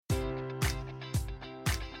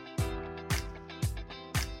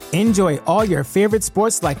Enjoy all your favorite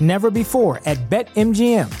sports like never before at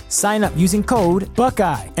BetMGM. Sign up using code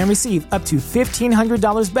Buckeye and receive up to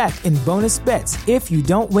 $1,500 back in bonus bets if you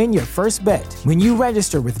don't win your first bet. When you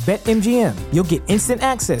register with BetMGM, you'll get instant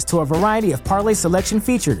access to a variety of parlay selection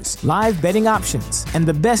features, live betting options, and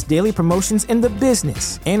the best daily promotions in the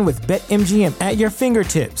business. And with BetMGM at your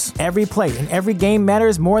fingertips, every play and every game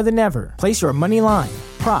matters more than ever. Place your money line,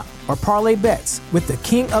 prop, or parlay bets with the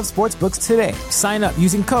king of sportsbooks today. Sign up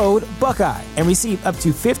using code Buckeye and receive up to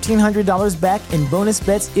 $1,500 back in bonus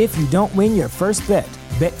bets if you don't win your first bet.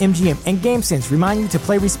 BetMGM and GameSense remind you to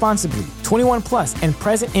play responsibly. 21 plus and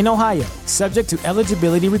present in Ohio, subject to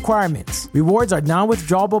eligibility requirements. Rewards are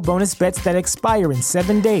non-withdrawable bonus bets that expire in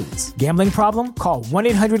 7 days. Gambling problem? Call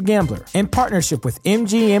 1-800-GAMBLER. In partnership with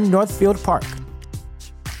MGM Northfield Park.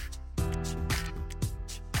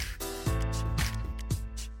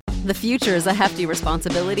 The future is a hefty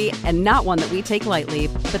responsibility and not one that we take lightly.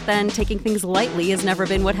 But then taking things lightly has never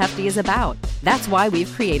been what Hefty is about. That's why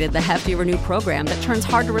we've created the Hefty Renew program that turns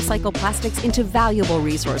hard-to-recycle plastics into valuable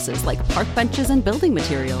resources like park benches and building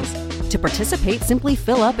materials. To participate, simply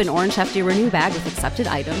fill up an orange Hefty Renew bag with accepted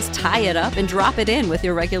items, tie it up, and drop it in with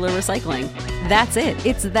your regular recycling. That's it.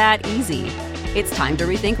 It's that easy. It's time to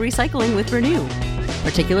rethink recycling with Renew.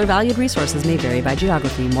 Particular valued resources may vary by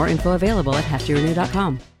geography. More info available at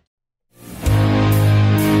heftyrenew.com.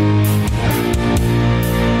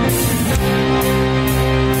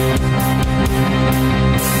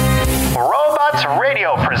 Robots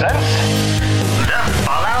Radio presents the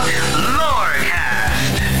Fallout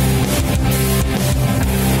Lorecast.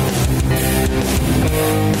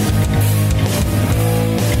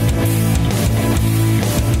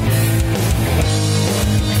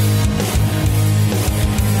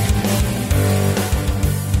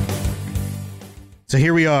 So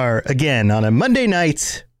here we are again on a Monday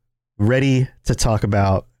night, ready to talk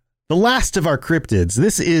about the last of our cryptids.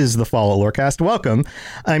 This is the Fallout Lorecast. Welcome.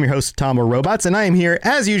 I'm your host, Tom Robots, and I am here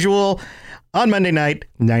as usual on Monday night,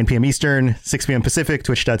 9 p.m. Eastern, 6 p.m. Pacific,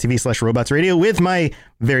 twitch.tv/Robots Radio with my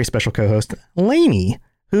very special co-host, Lainey,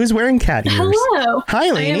 who's wearing cat ears. Hello. Hi,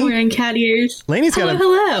 Lainey. I am wearing cat ears. Lainey's got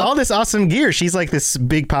all this awesome gear. She's like this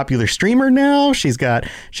big popular streamer now. She's got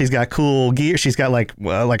cool gear. She's got like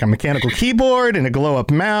a mechanical keyboard and a glow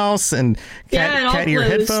up mouse and cat ear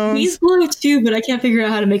headphones. These glow too, but I can't figure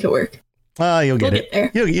out how to make it work. You'll get it. There.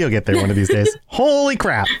 You'll get there one of these days. Holy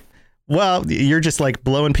crap. Well, you're just like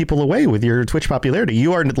blowing people away with your Twitch popularity.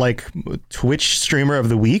 You are like Twitch streamer of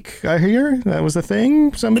the week, I hear. That was the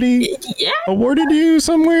thing. Somebody awarded you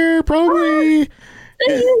somewhere, probably.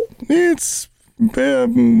 It's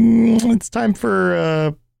time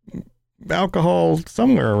for alcohol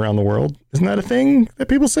somewhere around the world. Isn't that a thing that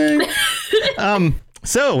people say?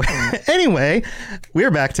 So anyway, we're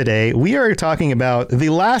back today. We are talking about the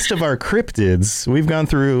last of our cryptids. We've gone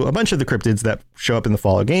through a bunch of the cryptids that show up in the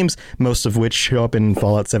Fallout games, most of which show up in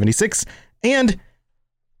Fallout 76. And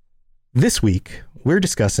this week, we're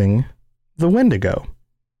discussing the Wendigo.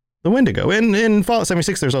 The Wendigo. In Fallout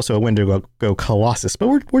 76, there's also a Wendigo Colossus, but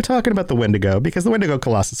we're talking about the Wendigo because the Wendigo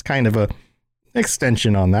Colossus is kind of a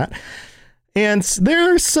extension on that. And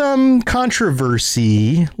there's some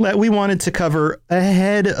controversy that we wanted to cover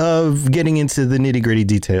ahead of getting into the nitty gritty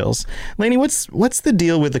details. Lainey, what's the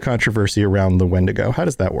deal with the controversy around the Wendigo? How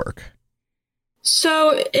does that work?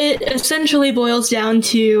 So it essentially boils down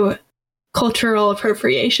to cultural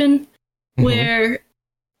appropriation, which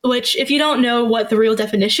if you don't know what the real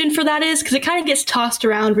definition for that is, because it kind of gets tossed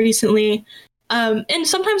around recently, and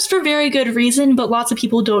sometimes for very good reason, but lots of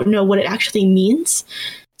people don't know what it actually means.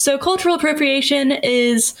 So cultural appropriation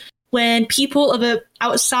is when people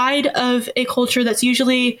outside of a culture that's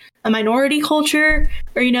usually a minority culture,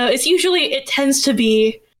 or, it tends to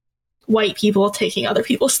be white people taking other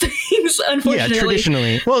people's things, unfortunately. Yeah,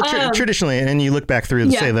 traditionally. Well, traditionally, and you look back through,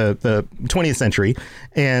 say, the 20th century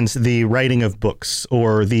and the writing of books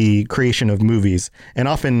or the creation of movies. And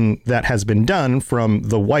often that has been done from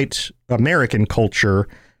the white American culture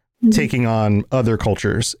taking on other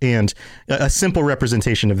cultures. And a simple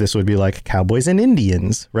representation of this would be like cowboys and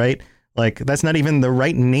Indians, right? Like, that's not even the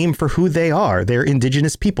right name for who they are. They're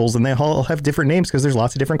indigenous peoples, and they all have different names because there's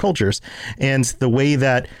lots of different cultures. And the way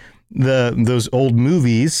that those old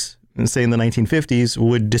movies, say in the 1950s,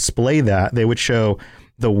 would display that, they would show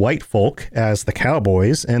the white folk as the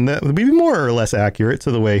cowboys, and that would be more or less accurate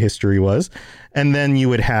to the way history was. And then you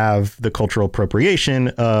would have the cultural appropriation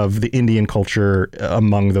of the Indian culture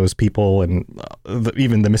among those people, and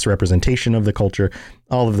even the misrepresentation of the culture,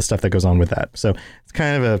 all of the stuff that goes on with that. So it's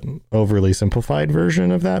kind of a overly simplified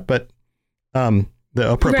version of that. But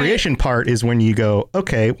The appropriation part is when you go,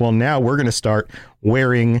 okay, well, now we're going to start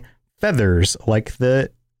wearing feathers like the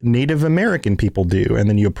Native American people do. And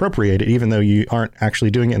then you appropriate it, even though you aren't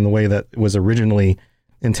actually doing it in the way that was originally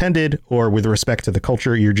intended or with respect to the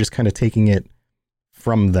culture. You're just kind of taking it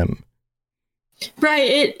from them. Right.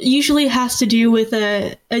 It usually has to do with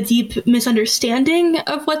a deep misunderstanding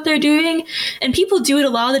of what they're doing. And people do it a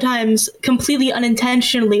lot of the times completely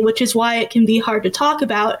unintentionally, which is why it can be hard to talk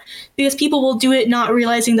about, because people will do it not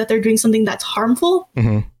realizing that they're doing something that's harmful.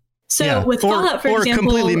 Mm-hmm. So with Fallout, for example, or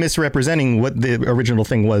completely misrepresenting what the original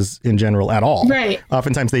thing was in general at all. Right.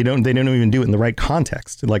 Oftentimes they don't even do it in the right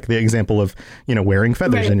context. Like the example of, wearing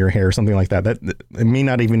feathers in your hair or something like that. That it may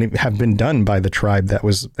not even have been done by the tribe that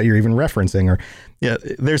you're even referencing. Or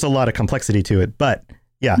there's a lot of complexity to it. But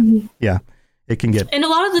it can get. And a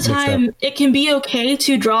lot of the time, it can be okay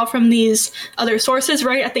to draw from these other sources,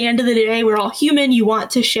 right? At the end of the day, we're all human. You want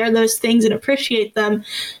to share those things and appreciate them.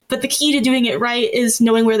 But the key to doing it right is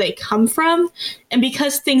knowing where they come from. And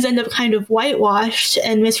because things end up kind of whitewashed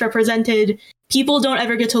and misrepresented, people don't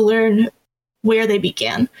ever get to learn where they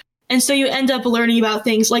began. And so you end up learning about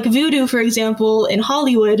things like voodoo, for example, in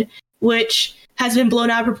Hollywood, which has been blown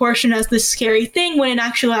out of proportion as this scary thing, when in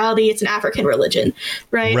actuality it's an African religion,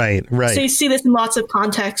 right? Right. So you see this in lots of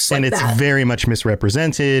contexts, and like it's that. very much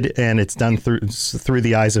misrepresented, and it's done through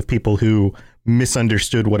the eyes of people who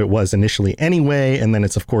misunderstood what it was initially anyway. And then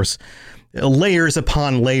it's, of course, layers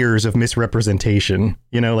upon layers of misrepresentation.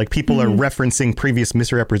 Like people are referencing previous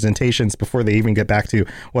misrepresentations before they even get back to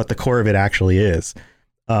what the core of it actually is.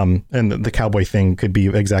 And the cowboy thing could be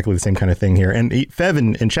exactly the same kind of thing here. And Fev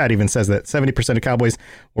in chat even says that 70% of cowboys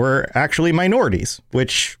were actually minorities,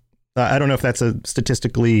 which I don't know if that's a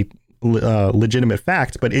statistically legitimate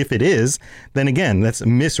fact, but if it is, then again, that's a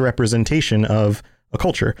misrepresentation of a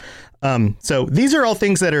culture. So these are all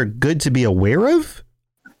things that are good to be aware of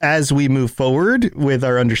as we move forward with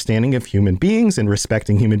our understanding of human beings and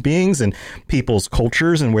respecting human beings and people's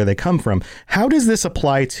cultures and where they come from. How does this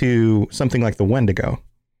apply to something like the Wendigo?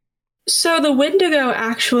 So the Wendigo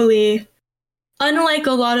actually, unlike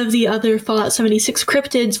a lot of the other Fallout 76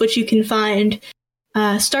 cryptids, which you can find,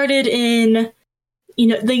 started in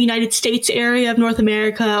the United States area of North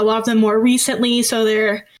America, a lot of them more recently. So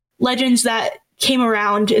they're legends that came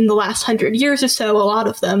around in the last 100 years or so, a lot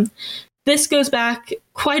of them. This goes back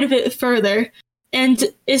quite a bit further and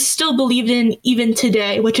is still believed in even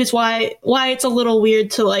today, which is why it's a little weird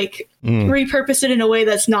to repurpose it in a way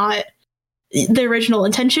that's not the original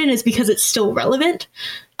intention, is because it's still relevant.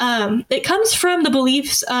 It comes from the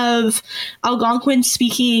beliefs of Algonquin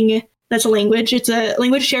speaking. That's a language. It's a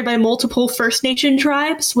language shared by multiple First Nation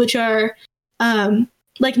tribes, which are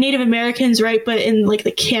like Native Americans, right? But in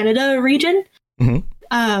the Canada region. Mm-hmm.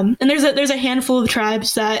 And there's a handful of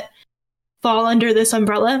tribes that fall under this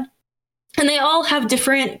umbrella. And they all have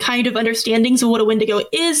different kind of understandings of what a Wendigo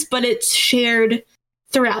is, but it's shared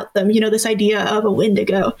throughout them, this idea of a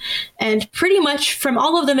Wendigo. And pretty much from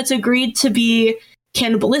all of them, it's agreed to be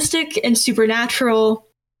cannibalistic and supernatural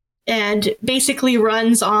and basically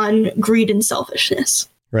runs on greed and selfishness.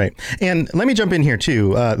 Right. And let me jump in here,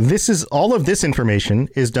 too. All of this information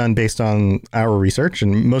is done based on our research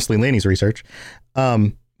and mostly Lainey's research.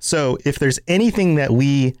 So if there's anything that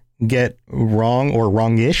we get wrong or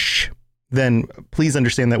wrong-ish, then please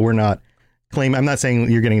understand that we're not I'm not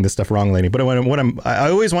saying you're getting this stuff wrong, Lainey, but I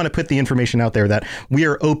always want to put the information out there that we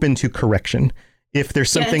are open to correction. If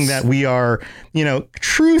there's something that we are,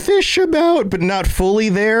 truthish about, but not fully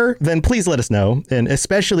there, then please let us know. And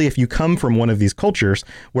especially if you come from one of these cultures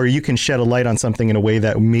where you can shed a light on something in a way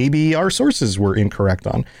that maybe our sources were incorrect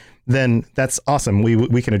on, then that's awesome.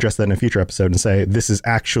 We can address that in a future episode and say, this is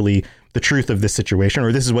actually the truth of this situation,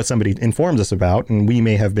 or this is what somebody informs us about, and we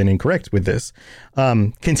may have been incorrect with this.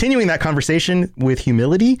 Continuing that conversation with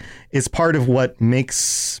humility is part of what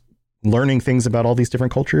makes learning things about all these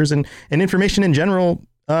different cultures and information in general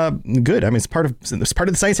good. I mean, it's part of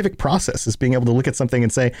the scientific process, is being able to look at something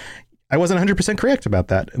and say, I wasn't 100% correct about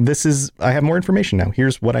that. I have more information now.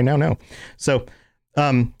 Here's what I now know. So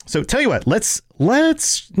tell you what, let's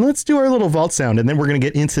do our little vault sound, and then we're going to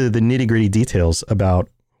get into the nitty gritty details about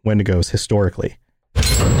Wendigos historically.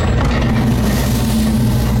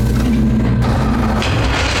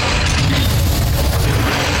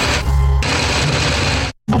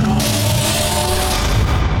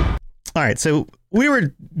 All right, so we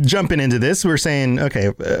were jumping into this. We were saying,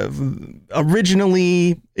 okay,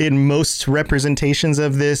 originally in most representations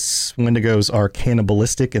of this, Wendigos are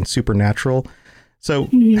cannibalistic and supernatural. So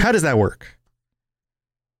how does that work?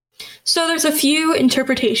 So there's a few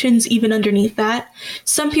interpretations even underneath that.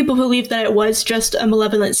 Some people believe that it was just a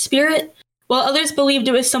malevolent spirit, while others believed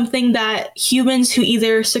it was something that humans who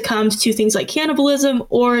either succumbed to things like cannibalism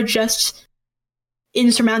or just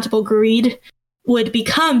insurmountable greed would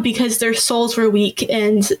become because their souls were weak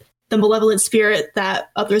and the malevolent spirit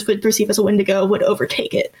that others would perceive as a Wendigo would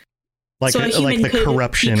overtake it. Like, so a human like the could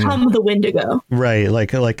corruption, become the Wendigo. Right.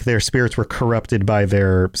 Like their spirits were corrupted by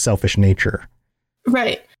their selfish nature.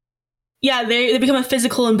 Right. Yeah, they become a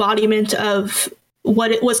physical embodiment of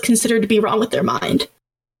what it was considered to be wrong with their mind.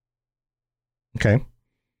 Okay.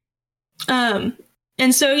 And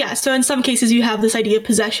so, yeah, so in some cases you have this idea of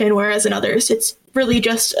possession, whereas in others it's really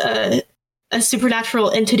just a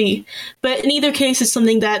supernatural entity. But in either case, it's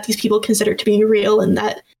something that these people consider to be real and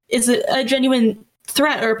that is a genuine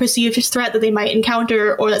threat or a perceived threat that they might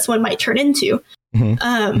encounter or that someone might turn into. Yeah,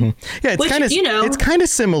 it's kind of it's kind of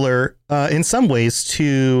similar in some ways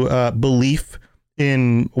to belief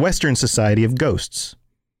in Western society of ghosts.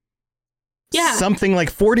 Yeah, something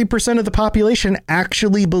like 40% of the population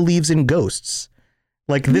actually believes in ghosts.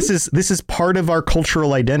 Like this is part of our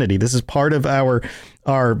cultural identity. This is part of our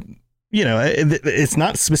it's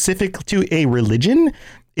not specific to a religion.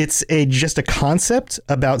 It's just a concept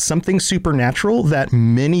about something supernatural that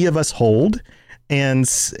many of us hold. And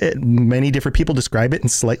many different people describe it in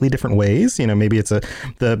slightly different ways. Maybe it's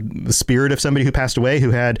the spirit of somebody who passed away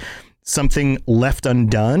who had something left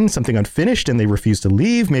undone, something unfinished, and they refused to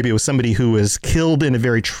leave. Maybe it was somebody who was killed in a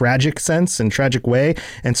very tragic sense and tragic way.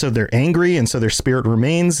 And so they're angry. And so their spirit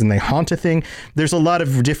remains and they haunt a thing. There's a lot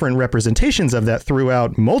of different representations of that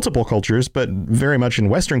throughout multiple cultures, but very much in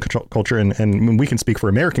Western culture. And we can speak for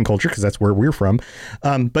American culture because that's where we're from.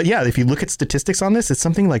 But yeah, if you look at statistics on this, it's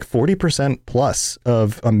something like 40% plus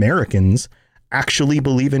of Americans actually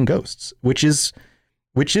believe in ghosts, which is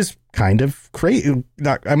kind of crazy.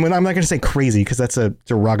 I'm not going to say crazy because that's a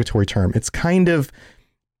derogatory term. It's kind of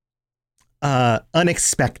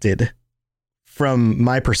unexpected from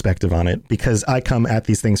my perspective on it, because I come at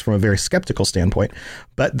these things from a very skeptical standpoint,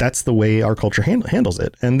 but that's the way our culture handles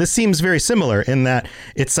it. And this seems very similar in that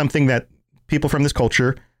it's something that people from this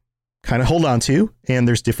culture kind of hold on to, and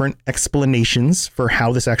there's different explanations for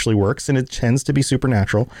how this actually works, and it tends to be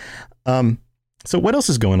supernatural. So what else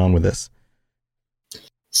is going on with this?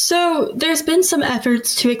 So there's been some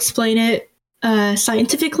efforts to explain it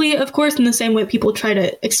scientifically, of course, in the same way people try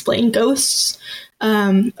to explain ghosts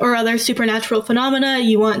or other supernatural phenomena.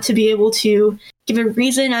 You want to be able to give a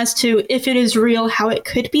reason as to if it is real, how it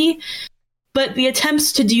could be. But the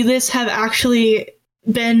attempts to do this have actually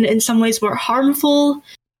been in some ways more harmful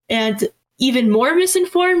and even more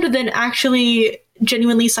misinformed than actually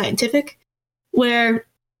genuinely scientific, where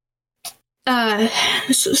there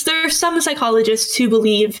are some psychologists who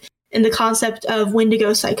believe in the concept of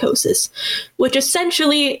Wendigo psychosis, which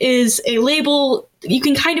essentially is a label. You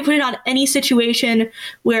can kind of put it on any situation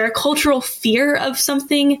where cultural fear of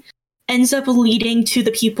something ends up leading to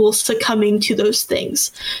the people succumbing to those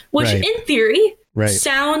things, which in theory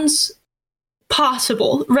sounds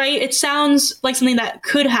possible, right? It sounds like something that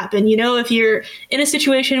could happen. If you're in a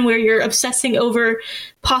situation where you're obsessing over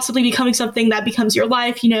possibly becoming something that becomes your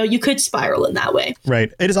life, you could spiral in that way. Right.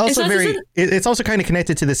 It is also it's also kind of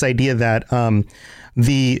connected to this idea that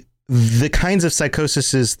the kinds of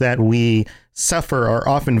psychoses that we suffer are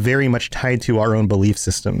often very much tied to our own belief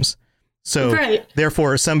systems. So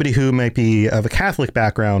therefore, somebody who might be of a Catholic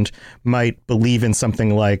background might believe in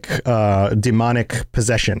something like demonic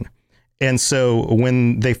possession. And so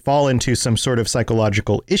when they fall into some sort of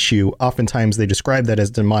psychological issue, oftentimes they describe that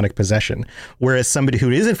as demonic possession. Whereas somebody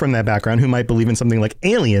who isn't from that background, who might believe in something like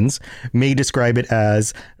aliens, may describe it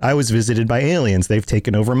as, I was visited by aliens. They've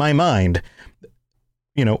taken over my mind,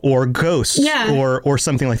 or ghosts or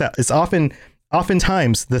something like that. It's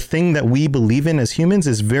oftentimes the thing that we believe in as humans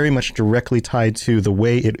is very much directly tied to the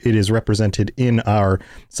way it is represented in our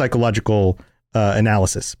psychological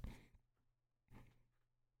analysis.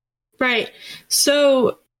 Right.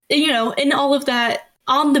 So, in all of that,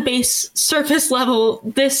 on the base surface level,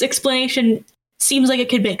 this explanation seems like it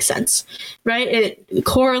could make sense, right? It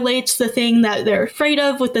correlates the thing that they're afraid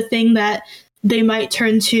of with the thing that they might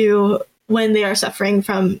turn to when they are suffering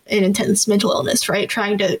from an intense mental illness, right?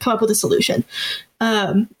 Trying to come up with a solution.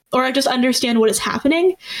 Or just understand what is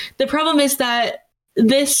happening. The problem is that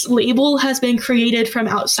this label has been created from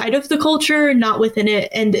outside of the culture, not within it,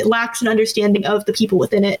 and it lacks an understanding of the people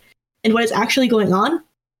within it and what is actually going on,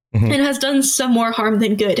 and has done some more harm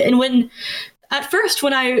than good. And at first,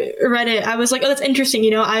 when I read it, I was like, oh, that's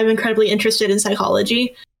interesting. I'm incredibly interested in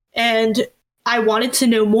psychology and I wanted to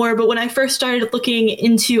know more. But when I first started looking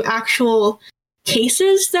into actual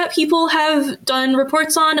cases that people have done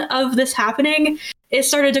reports on of this happening, it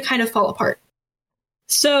started to kind of fall apart.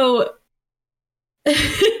 So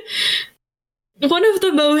one of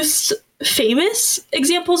the most famous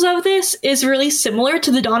examples of this is really similar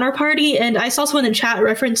to the Donner Party, and I saw someone in chat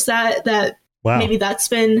reference that wow. Maybe that's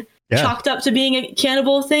been chalked up to being a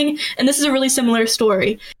cannibal thing, and this is a really similar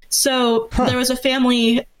story. So there was a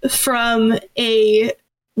family from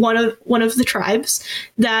one of the tribes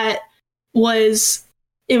that was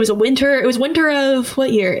winter of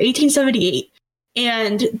what year? 1878,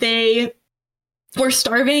 and they were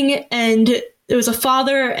starving, and it was a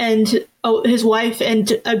father and his wife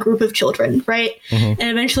and a group of children, right? Mm-hmm. And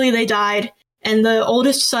eventually they died, and the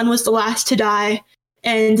oldest son was the last to die,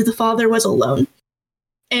 and the father was alone,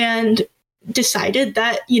 and decided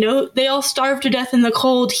that, they all starved to death in the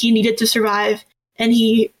cold. He needed to survive, and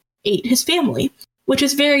he ate his family, which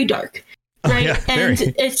is very dark, right? Oh, yeah, and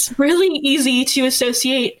it's really easy to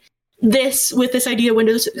associate this with this idea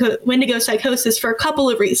of Wendigo psychosis for a couple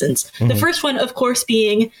of reasons. Mm-hmm. The first one, of course,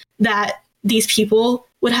 being that these people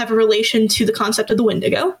would have a relation to the concept of the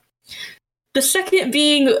Wendigo. The second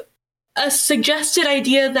being a suggested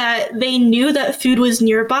idea that they knew that food was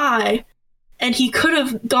nearby and he could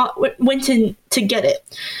have went in to get it,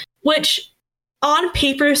 which on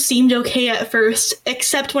paper seemed okay at first,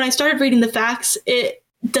 except when I started reading the facts, it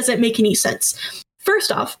doesn't make any sense.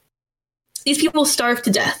 First off, these people starved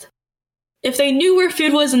to death. If they knew where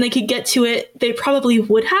food was and they could get to it, they probably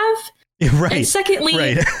would have. Right. And secondly,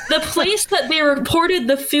 the place that they reported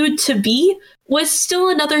the food to be was still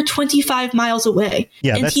another 25 miles away.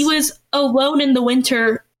 Yeah, and he was alone in the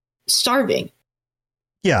winter, starving.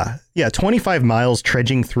 Yeah. 25 miles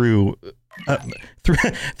trudging through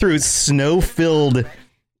snow-filled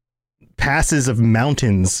passes of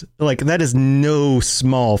mountains. Like, that is no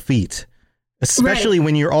small feat, especially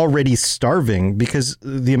when you're already starving, because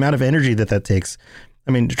the amount of energy that takes.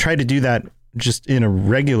 I mean, to try to do that just in a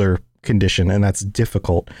regular condition, and that's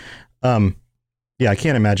difficult. I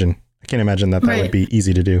can't imagine that would be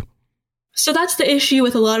easy to do. So that's the issue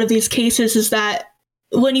with a lot of these cases, is that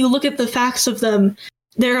when you look at the facts of them,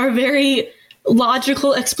 there are very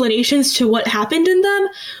logical explanations to what happened in them,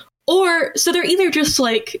 or so they're either just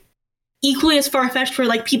like equally as far-fetched where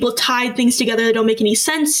like people tied things together that don't make any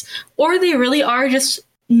sense, or they really are just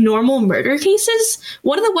normal murder cases.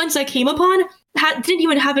 One of the ones I came upon didn't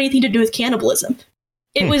even have anything to do with cannibalism.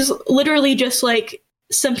 It was literally just like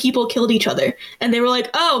some people killed each other, and they were like,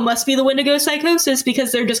 oh, must be the Wendigo psychosis,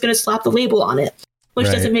 because they're just going to slap the label on it, which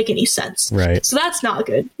doesn't make any sense. Right. So that's not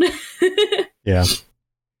good. Yeah.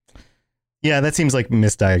 Yeah, that seems like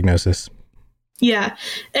misdiagnosis. Yeah.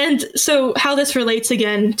 And so how this relates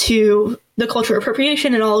again to the cultural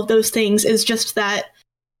appropriation and all of those things is just that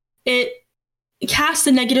it casts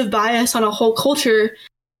a negative bias on a whole culture,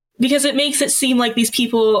 because it makes it seem like these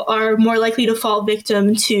people are more likely to fall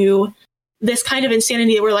victim to this kind of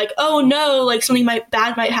insanity that we're like, oh no, like something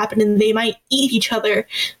bad might happen and they might eat each other,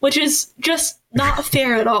 which is just not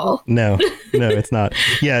fair at all. No, it's not.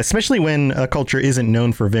 Yeah, especially when a culture isn't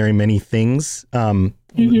known for very many things.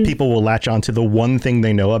 People will latch on to the one thing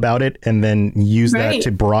they know about it and then use that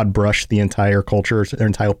to broad brush the entire culture, their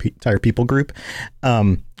entire people group.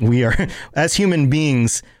 We are, as human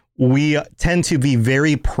beings, we tend to be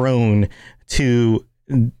very prone to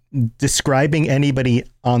describing anybody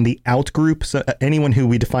on the out group, so anyone who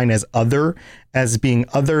we define as other, as being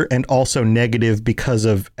other and also negative because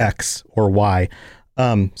of X or Y.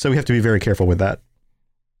 So we have to be very careful with that.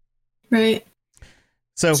 Right.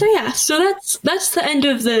 So that's the end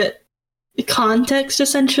of the context,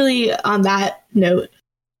 essentially, on that note.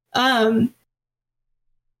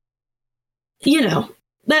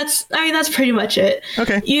 That's pretty much it.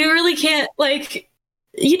 Okay. You really can't,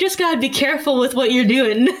 you just gotta be careful with what you're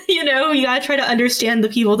doing. You gotta try to understand the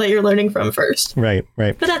people that you're learning from first. Right.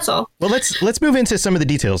 But that's all. Well, let's move into some of the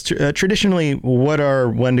details. Traditionally, what are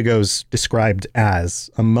Wendigos described as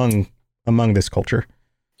among this culture?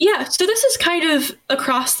 Yeah, so this is kind of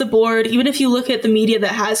across the board. Even if you look at the media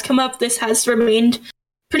that has come up, this has remained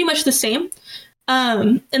pretty much the same.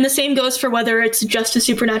 And the same goes for whether it's just a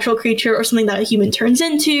supernatural creature or something that a human turns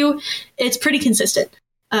into. It's pretty consistent,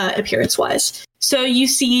 appearance-wise. So you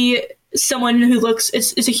see someone who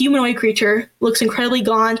it's a humanoid creature, looks incredibly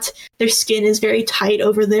gaunt. Their skin is very tight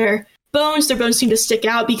over their bones. Their bones seem to stick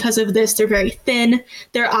out because of this. They're very thin.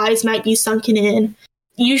 Their eyes might be sunken in.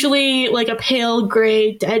 Usually like a pale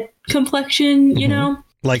gray dead complexion, you know?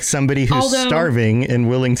 Like somebody who's starving and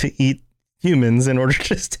willing to eat humans in order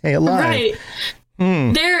to stay alive. Right.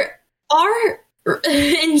 There are,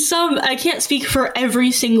 in some, I can't speak for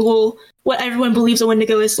every single, what everyone believes a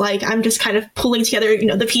Wendigo is like. I'm just kind of pulling together,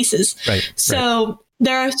 the pieces. Right. So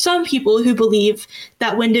there are some people who believe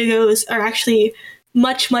that Wendigos are actually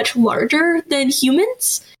much, much larger than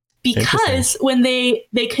humans because when they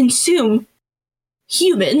consume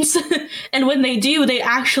humans, and when they do, they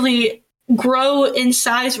actually grow in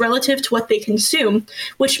size relative to what they consume,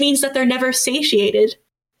 which means that they're never satiated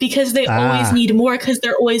because they always need more because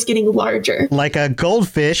they're always getting larger. Like a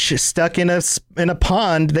goldfish stuck in a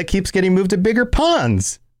pond that keeps getting moved to bigger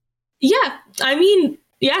ponds. Yeah, I mean,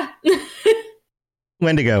 yeah.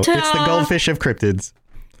 Wendigo, it's the goldfish of cryptids.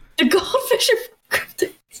 The goldfish of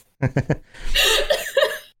cryptids.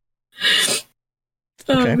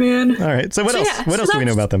 Oh, man. All right. So what else? What else do we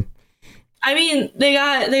know about them? I mean, they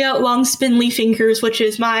got long spindly fingers, which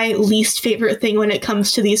is my least favorite thing when it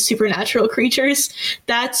comes to these supernatural creatures.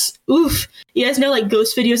 That's oof. You guys know like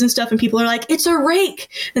ghost videos and stuff, and people are like, "It's a rake,"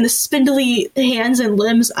 and the spindly hands and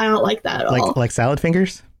limbs. I don't like that at all. Like salad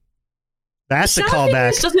fingers. That's a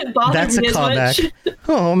callback. Doesn't bother me as much.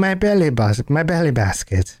 Oh, my belly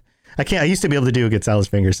basket. I used to be able to do good salad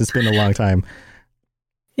fingers. It's been a long time.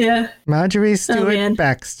 Yeah. Marjorie Stewart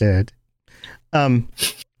Baxter.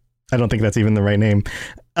 I don't think that's even the right name.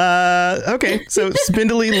 Okay, so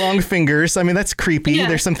spindly long fingers. I mean, that's creepy. Yeah.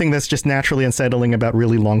 There's something that's just naturally unsettling about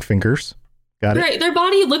really long fingers. Got it? Right. Their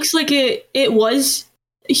body looks like it was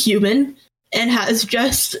human and has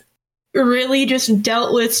just really just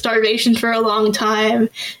dealt with starvation for a long time,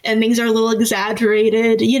 and things are a little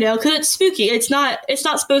exaggerated, because it's spooky. It's not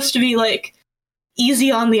supposed to be like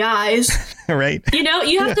easy on the eyes. Right.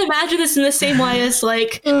 You have to imagine this in the same way as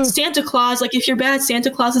like Santa Claus. Like if you're bad,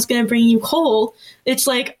 Santa Claus is going to bring you coal. It's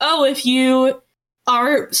like, oh, if you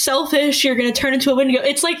are selfish, you're going to turn into a Wendigo.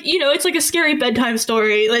 It's like, it's like a scary bedtime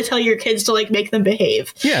story. They tell your kids to like make them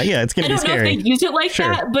behave. Yeah, it's going to be scary. I don't know if they use it like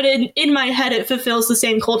that, but in my head, it fulfills the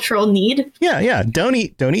same cultural need. Yeah. Don't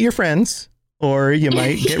eat your friends, or you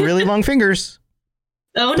might get really long fingers.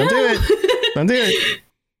 Oh, no. Don't do it.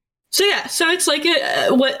 So yeah, so it's like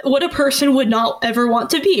what a person would not ever want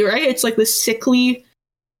to be, right? It's like this sickly,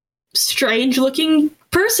 strange-looking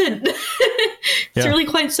person. It's really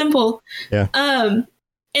quite simple. Yeah.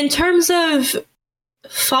 In terms of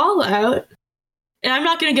Fallout, and I'm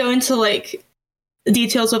not going to go into like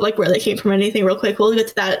details of like where they came from or anything real quick. We'll get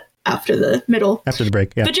to that after the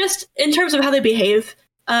break. Yeah. But just in terms of how they behave,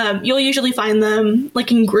 you'll usually find them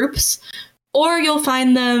like in groups, or you'll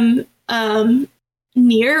find them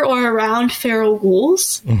near or around feral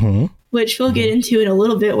ghouls, which we'll get into in a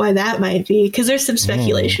little bit why that might be, because there's some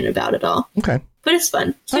speculation about it all. Okay. But it's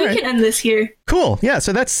fun. So we can end this here. Cool. Yeah,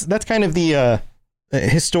 so that's kind of the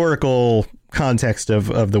historical context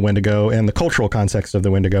of the Wendigo and the cultural context of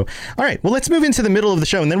the Wendigo. All right, well, let's move into the middle of the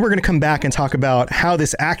show, and then we're going to come back and talk about how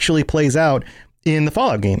this actually plays out in the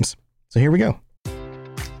Fallout games. So here we go.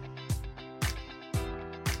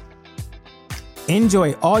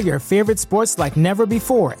 Enjoy all your favorite sports like never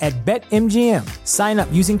before at BetMGM. Sign up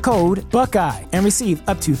using code Buckeye and receive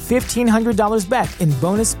up to $1,500 back in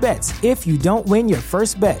bonus bets if you don't win your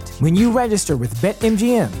first bet. When you register with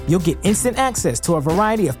BetMGM, you'll get instant access to a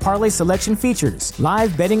variety of parlay selection features,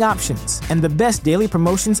 live betting options, and the best daily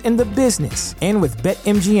promotions in the business. And with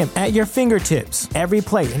BetMGM at your fingertips, every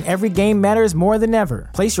play and every game matters more than ever.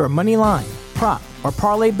 Place your money line, prop, or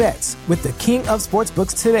parlay bets with the king of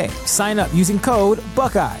sportsbooks today. Sign up using code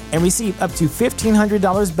Buckeye and receive up to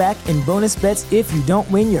 $1,500 back in bonus bets if you don't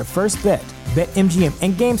win your first bet. BetMGM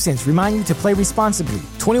and GameSense remind you to play responsibly.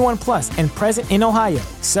 21 plus and present in Ohio,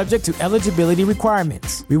 subject to eligibility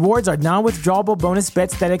requirements. Rewards are non-withdrawable bonus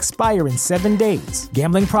bets that expire in 7 days.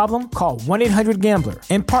 Gambling problem? Call 1-800-GAMBLER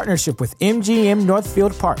in partnership with MGM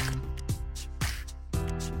Northfield Park.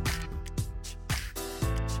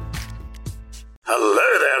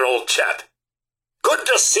 Hello there, old chap. Good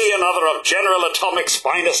to see another of General Atomic's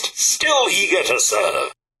finest, still eager to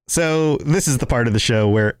serve. So this is the part of the show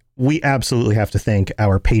where we absolutely have to thank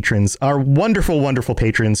our patrons, our wonderful, wonderful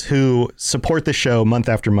patrons who support the show month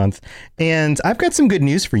after month. And I've got some good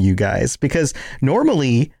news for you guys, because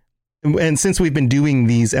normally, and since we've been doing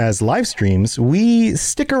these as live streams, we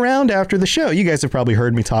stick around after the show. You guys have probably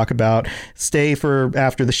heard me talk about stay for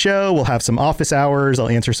after the show. We'll have some office hours. I'll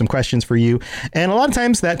answer some questions for you. And a lot of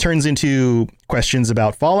times that turns into questions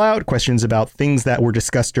about Fallout, questions about things that were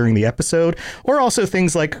discussed during the episode, or also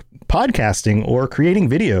things like podcasting or creating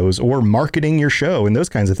videos or marketing your show and those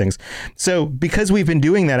kinds of things. So because we've been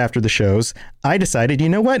doing that after the shows, I decided, you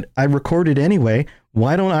know what? I recorded anyway.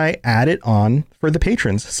 Why don't I add it on for the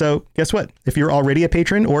patrons? So guess what? If you're already a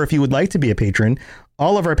patron, or if you would like to be a patron,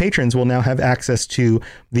 all of our patrons will now have access to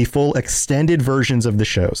the full extended versions of the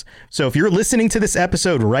shows. So if you're listening to this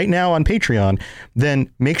episode right now on Patreon, then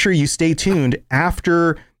make sure you stay tuned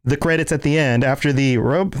after the credits at the end after the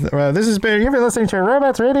this has been, you've been listening to a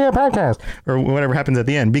Robots Radio podcast, or whatever happens at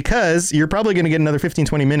the end, because you're probably going to get another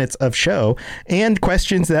 15-20 minutes of show and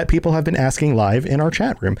questions that people have been asking live in our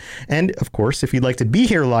chat room. And of course, if you'd like to be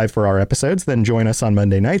here live for our episodes, then join us on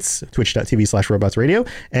Monday nights, twitch.tv/robotsradio,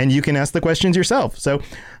 and you can ask the questions yourself. So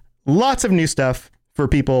lots of new stuff for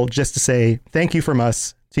people just to say thank you from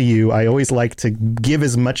us to you. I always like to give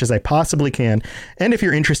as much as I possibly can. And if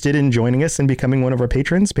you're interested in joining us and becoming one of our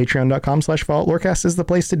patrons, patreon.com/FalloutLoreCast is the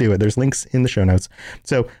place to do it. There's links in the show notes.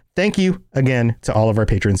 So thank you again to all of our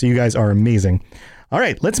patrons. You guys are amazing. All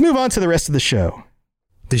right, let's move on to the rest of the show.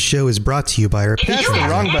 This show is brought to you by our patrons. If you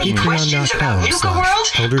have any questions about Nuka World,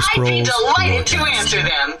 I'd be delighted to answer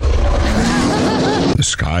them. The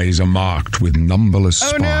skies are marked with numberless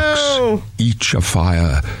sparks, each a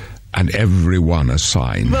fire, and every one a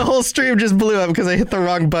sign. The whole stream just blew up because I hit the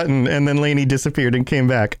wrong button and then Lainey disappeared and came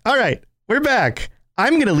back. All right, we're back.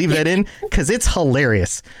 I'm going to leave that in because it's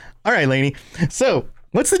hilarious. All right, Lainey. So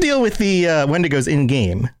what's the deal with the Wendigos in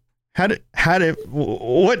game? What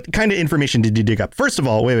kind of information did you dig up? First of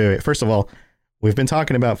all, wait. First of all, we've been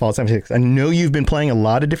talking about Fallout 76. I know you've been playing a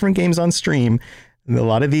lot of different games on stream. And a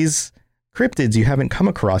lot of these cryptids you haven't come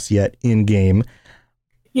across yet in game.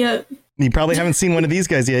 Yeah. You probably haven't seen one of these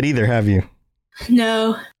guys yet either, have you?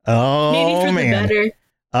 No. Oh, maybe for man. the better.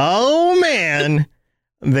 Oh, man.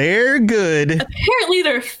 They're good. Apparently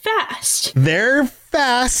they're fast. They're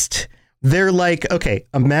fast. They're like, okay,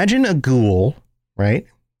 imagine a ghoul, right?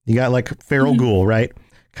 You got like feral ghoul, right?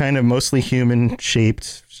 Kind of mostly human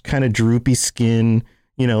shaped, kind of droopy skin,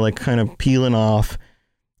 you know, like kind of peeling off.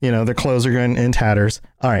 You know, their clothes are going in tatters.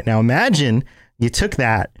 All right. Now imagine you took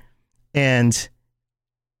that and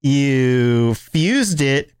you fused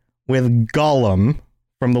it with Gollum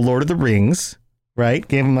from the Lord of the Rings, right?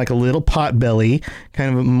 Gave him like a little pot belly,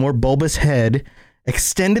 kind of a more bulbous head,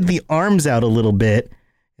 extended the arms out a little bit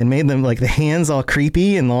and made them like the hands all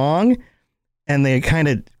creepy and long. And they kind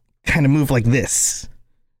of move like this.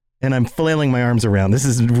 And I'm flailing my arms around. This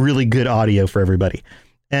is really good audio for everybody.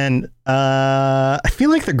 And I feel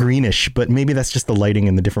like they're greenish, but maybe that's just the lighting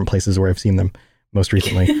in the different places where I've seen them most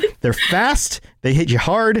recently. They're fast, they hit you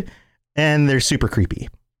hard, and they're super creepy.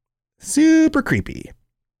 Super creepy.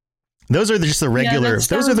 Those are just the regular,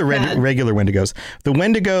 regular Wendigos. The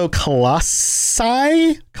Wendigo Colossuses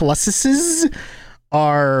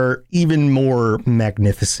are even more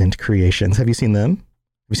magnificent creations. Have you seen them? Have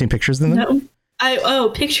you seen pictures of them? No.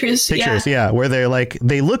 Pictures. Pictures, yeah. Where they're like,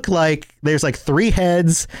 they look like there's like 3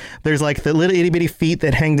 heads. There's like the little itty bitty feet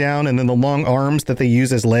that hang down, and then the long arms that they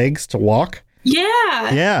use as legs to walk.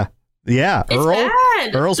 Yeah.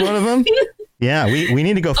 Earl's one of them. Yeah, we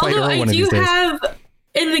need to go fight Earl one of these days.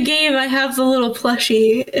 In the game, I have the little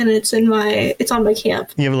plushie, and it's on my camp.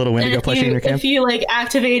 You have a little Wendigo plushie in your camp? If you like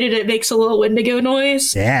activate it, it makes a little Wendigo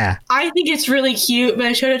noise. Yeah. I think it's really cute, but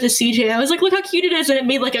I showed it to CJ. I was like, look how cute it is, and it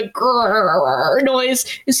made like a grrr noise.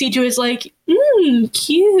 And CJ was like,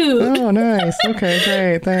 cute. Oh, nice. Okay,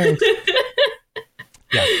 great. Thanks.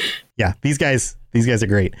 Yeah. These guys are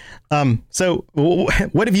great. So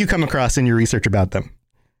what have you come across in your research about them?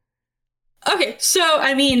 Okay, so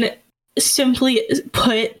I mean, simply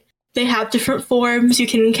put, they have different forms. You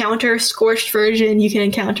can encounter scorched version, you can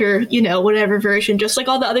encounter, whatever version, just like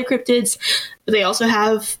all the other cryptids. But they also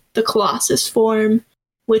have the Colossus form,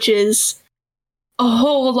 which is a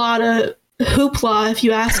whole lot of hoopla, if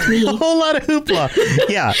you ask me. A whole lot of hoopla.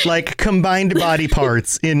 Yeah, like combined body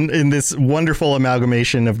parts in this wonderful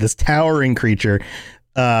amalgamation of this towering creature.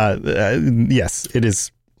 Yes, it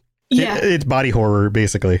is. Yeah. It's body horror,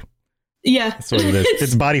 basically. Yeah. That's what it is.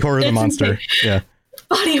 It's body horror the monster. Yeah.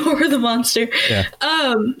 Body horror the monster. Yeah.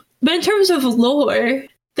 But in terms of lore,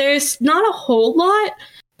 there's not a whole lot,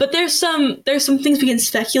 but there's some things we can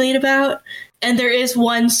speculate about, and there is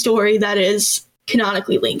one story that is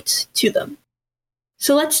canonically linked to them.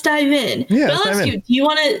 So let's dive in. Yeah, but I'll ask you, do you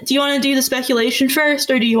want to do the speculation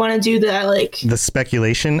first, or do you want to do the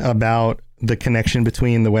speculation about the connection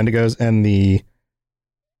between the Wendigos and the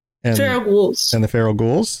feral ghouls? And the feral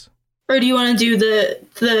ghouls? Or do you want to do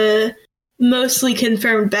the mostly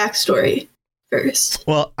confirmed backstory first?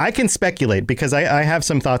 Well, I can speculate because I have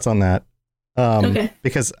some thoughts on that. Okay.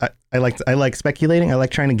 Because I like speculating. I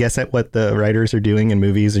like trying to guess at what the writers are doing in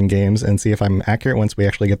movies and games and see if I'm accurate once we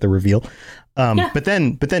actually get the reveal. But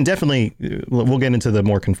then definitely we'll get into the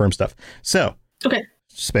more confirmed stuff. So, okay.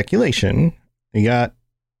 Speculation. You got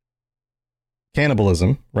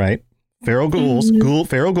cannibalism, right? Feral ghouls. Mm-hmm.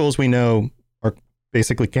 Feral ghouls we know are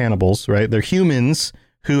basically cannibals, right? They're humans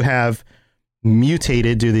who have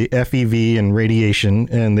mutated due to the FEV and radiation,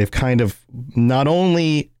 and they've kind of not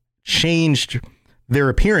only changed their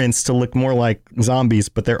appearance to look more like zombies,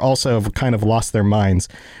 but they're also have kind of lost their minds,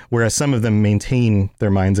 whereas some of them maintain their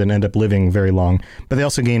minds and end up living very long, but they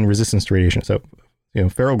also gain resistance to radiation. So,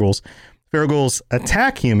 feral ghouls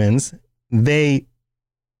attack humans. They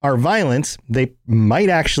are violent. They might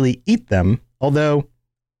actually eat them. Although,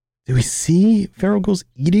 do we see feral ghouls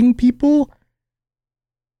eating people?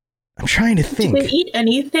 I'm trying to think. Do they eat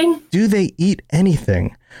anything? Do they eat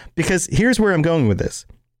anything? Because here's where I'm going with this.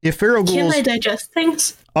 If feral ghouls... Can they digest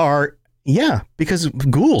things? Yeah, because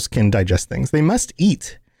ghouls can digest things. They must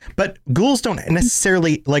eat. But ghouls don't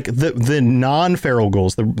necessarily, like the non-feral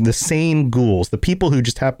ghouls, the sane ghouls, the people who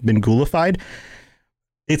just have been ghoulified,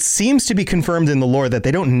 it seems to be confirmed in the lore that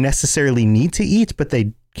they don't necessarily need to eat, but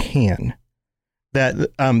they can. That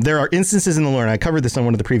there are instances in the lore, and I covered this on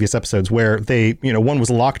one of the previous episodes, where they, one was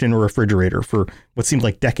locked in a refrigerator for what seemed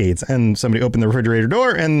like decades, and somebody opened the refrigerator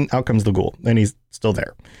door, and out comes the ghoul, and he's still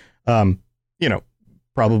there.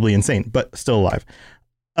 Probably insane, but still alive.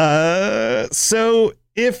 So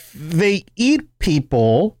if they eat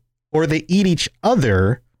people or they eat each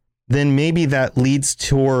other, then maybe that leads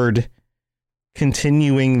toward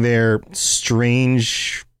continuing their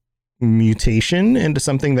strange mutation into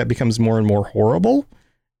something that becomes more and more horrible,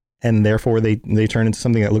 and therefore they turn into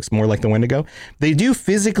something that looks more like the Wendigo. They do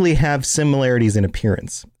physically have similarities in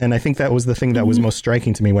appearance, and I think that was the thing that was most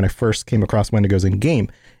striking to me when I first came across Wendigos in game,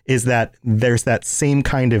 is that there's that same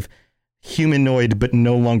kind of humanoid but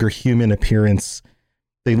no longer human appearance.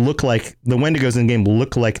 They look like, the Wendigos in game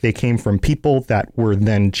look like they came from people that were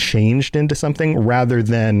then changed into something, rather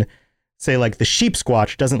than, say, like the sheep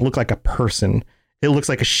squatch doesn't look like a person. It looks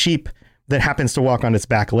like a sheep that happens to walk on its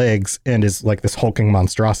back legs and is like this hulking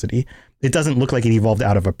monstrosity. It doesn't look like it evolved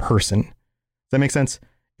out of a person. Does that make sense?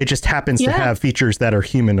 It just happens to have features that are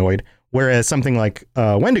humanoid, whereas something like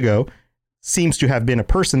Wendigo seems to have been a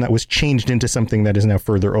person that was changed into something that is now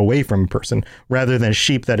further away from a person, rather than a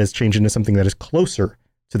sheep that is changed into something that is closer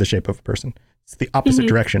to the shape of a person. It's the opposite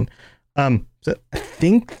direction. So I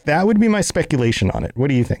think that would be my speculation on it. What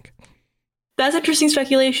do you think? That's interesting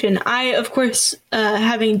speculation. I, of course,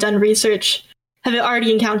 having done research, have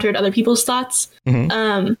already encountered other people's thoughts.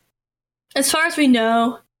 As far as we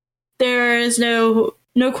know, there is no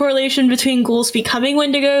correlation between ghouls becoming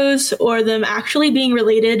Wendigos or them actually being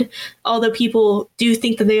related, although people do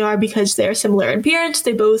think that they are because they're similar in appearance.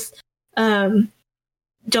 They both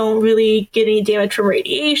don't really get any damage from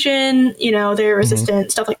radiation. They're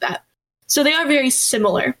resistant, stuff like that. So they are very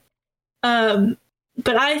similar.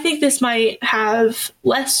 But I think this might have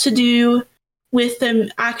less to do with them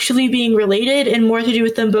actually being related and more to do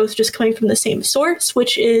with them both just coming from the same source,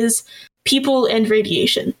 which is people and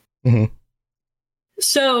radiation.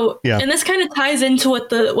 So, and this kind of ties into what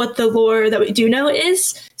the lore that we do know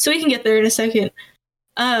is. So we can get there in a second.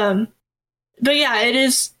 But yeah, it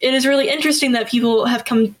is really interesting that people have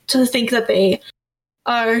come to think that they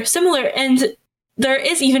are similar, and there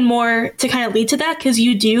is even more to kind of lead to that, because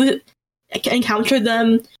you do encounter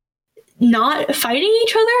them not fighting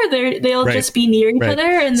each other. They'll just be near each other,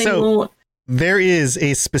 and they won't. There is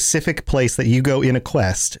a specific place that you go in a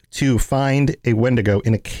quest to find a Wendigo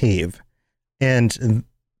in a cave, and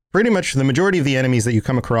pretty much the majority of the enemies that you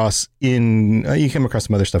come across you come across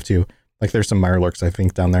some other stuff too. Like there's some Mirelurks, I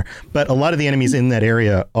think, down there, but a lot of the enemies in that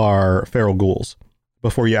area are feral ghouls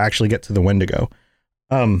before you actually get to the Wendigo.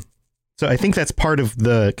 So I think that's part of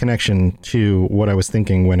the connection to what I was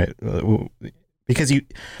thinking because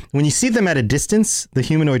when you see them at a distance, the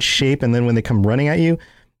humanoid shape, and then when they come running at you,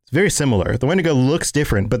 it's very similar. The Wendigo looks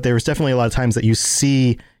different, but there's definitely a lot of times that you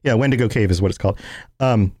see, Wendigo Cave is what it's called.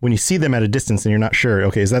 When you see them at a distance and you're not sure,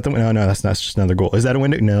 okay, is that the no, that's not, just another ghoul. Is that a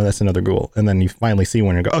Wendigo? No, that's another ghoul. And then you finally see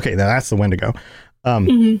one and go, okay, that's the Wendigo.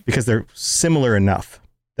 Because they're similar enough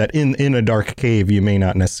that in a dark cave, you may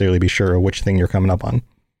not necessarily be sure which thing you're coming up on.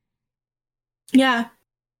 Yeah.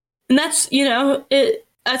 And that's,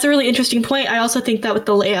 that's a really interesting point. I also think that with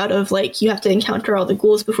the layout of you have to encounter all the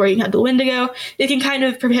ghouls before you can have the Wendigo, it can kind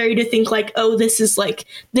of prepare you to think oh, this is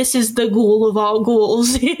the ghoul of all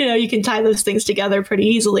ghouls. You can tie those things together pretty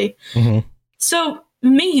easily. So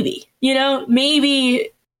maybe, maybe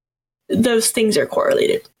those things are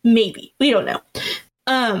correlated. Maybe. We don't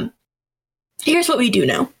know. Here's what we do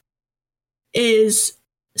know is,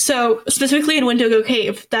 so specifically in Wendigo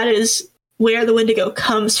Cave, that is where the Wendigo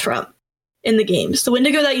comes from in the games. The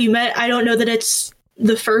Wendigo that you met, I don't know that it's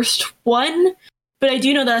the first one, but I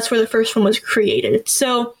do know that's where the first one was created.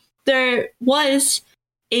 So there was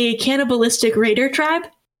a cannibalistic raider tribe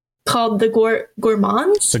called the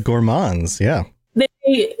Gourmands. The Gourmands, yeah.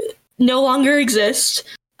 They no longer exist,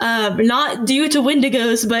 not due to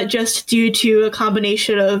Wendigos, but just due to a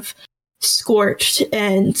combination of scorched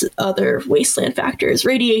and other wasteland factors,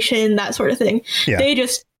 radiation, that sort of thing. Yeah.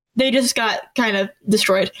 They just got kind of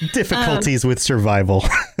destroyed. Difficulties with survival.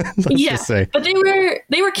 Let's just say. But they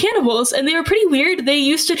were cannibals, and they were pretty weird. They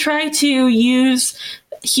used to try to use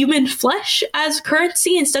human flesh as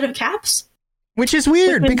currency instead of caps. Which is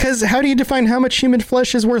weird, because how do you define how much human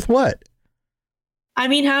flesh is worth what? I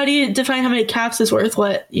mean, how do you define how many caps is worth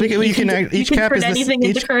what? Each cap is anything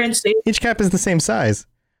into currency. Each cap is the same size.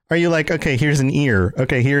 Are you like, okay, here's an ear.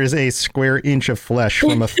 Okay, here's a square inch of flesh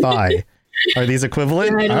from a thigh. Are these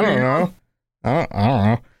equivalent? I don't know. I don't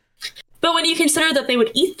know. But when you consider that they would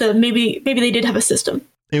eat them, maybe they did have a system.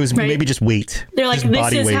 It was maybe just weight. They're like,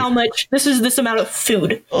 this is how much. This is this amount of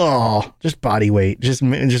food. Oh, just body weight. Just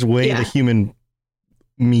weigh the human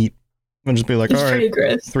meat and just be like, all right,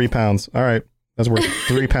 gross. 3 pounds. All right, that's worth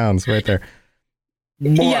 3 pounds right there.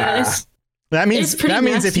 Yeah, that means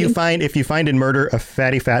nasty. if you find and murder a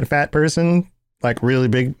fatty fat person, like really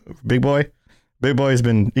big boy. Big boy's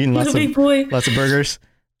been eating lots of burgers.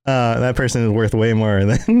 That person is worth way more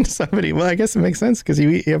than somebody. Well, I guess it makes sense because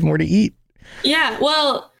you have more to eat. Yeah,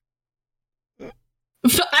 well, I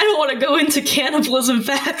don't want to go into cannibalism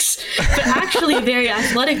facts, but actually a very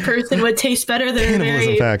athletic person would taste better than a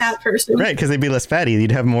very fat person. Right, because they'd be less fatty.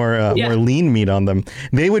 You'd have more lean meat on them.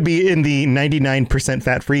 They would be in the 99%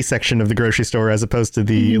 fat-free section of the grocery store as opposed to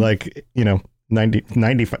the,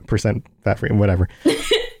 90% fat-free, whatever.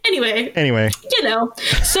 Anyway,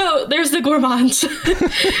 so there's the Gourmands,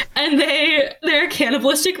 and they're a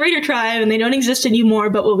cannibalistic raider tribe, and they don't exist anymore.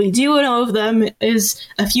 But what we do know of them is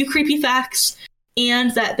a few creepy facts,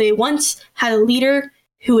 and that they once had a leader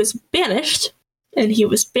who was banished, and he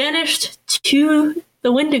was banished to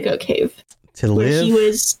the Wendigo Cave to live he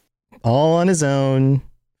was all on his own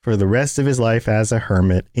for the rest of his life as a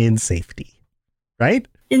hermit in safety, right?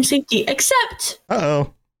 In safety, except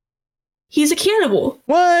he's a cannibal.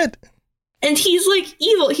 What? And he's like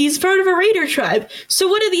evil. He's part of a raider tribe. So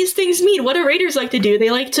what do these things mean? What do raiders like to do? They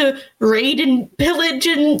like to raid and pillage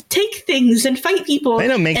and take things and fight people. They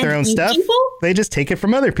don't make their own stuff. They just take it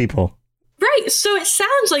from other people. Right. So it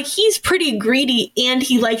sounds like he's pretty greedy and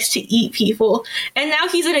he likes to eat people. And now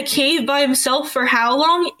he's in a cave by himself for how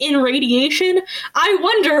long? In radiation? I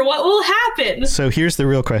wonder what will happen. So here's the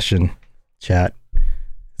real question, chat.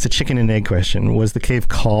 It's a chicken and egg question. Was the cave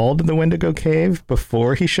called the Wendigo Cave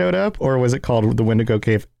before he showed up, or was it called the Wendigo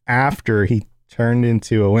Cave after he turned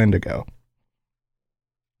into a Wendigo?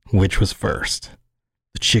 Which was first,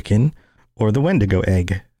 the chicken or the Wendigo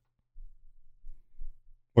egg?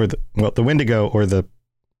 Or the Wendigo or the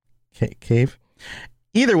cave?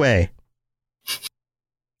 Either way,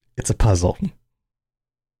 it's a puzzle.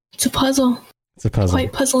 It's a puzzle. It's a puzzle.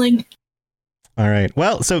 Quite puzzling. All right.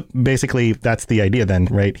 Well, so basically that's the idea then,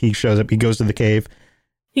 right? He shows up, he goes to the cave.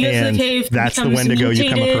 He goes to the cave. That's the Wendigo you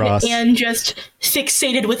come across. And just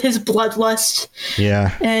fixated with his bloodlust.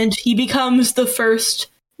 Yeah. And he becomes the first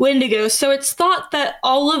Wendigo. So it's thought that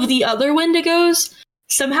all of the other Wendigos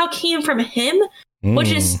somehow came from him, which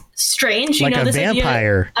is strange. Like a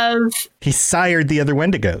vampire. He sired the other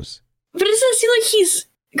Wendigos. But it doesn't seem like he's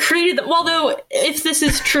created them. Well, though, if this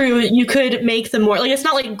is true, you could make them more. Like, it's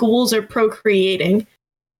not like ghouls are procreating.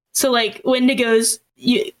 So, like, Wendigos,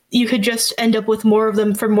 you could just end up with more of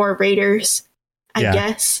them for more raiders, I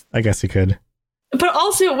guess. I guess you could. But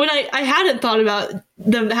also, when I hadn't thought about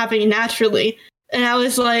them happening naturally, and I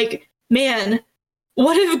was like, man,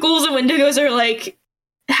 what if ghouls and Wendigos are, like,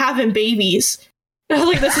 having babies?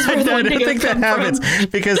 Like, this is where the Wendigos think that happens from.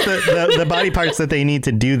 Because the body parts that they need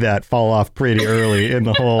to do that fall off pretty early in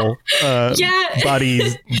the whole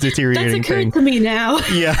body's deteriorating that's occurred thing. To me now.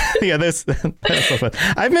 Yeah, that's so fun.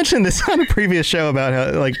 I've mentioned this on a previous show about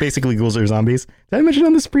how, like, basically ghouls are zombies. Did I mention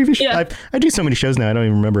on this previous show? I do so many shows now, I don't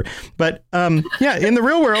even remember. But in the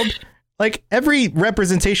real world, like, every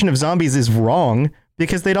representation of zombies is wrong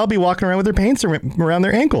because they'd all be walking around with their pants around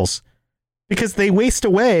their ankles because they waste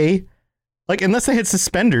away. Like, unless they had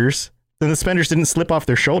suspenders, then the suspenders didn't slip off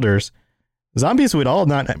their shoulders. Zombies would all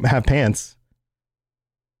not have pants.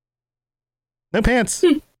 No pants.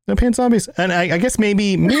 No pants zombies. And I guess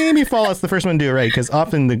maybe Fallout's the first one to do it right, because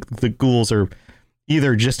often the ghouls are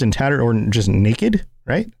either just in tattered or just naked,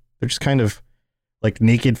 right? They're just kind of like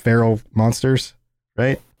naked feral monsters,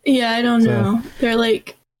 right? Yeah, I don't know. They're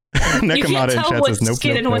like... You can't tell what's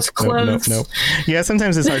skin and what's clothes. Nope. Yeah,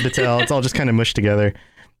 sometimes it's hard to tell. It's all just kind of mushed together.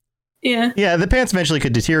 Yeah, the pants eventually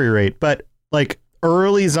could deteriorate, but like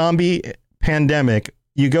early zombie pandemic,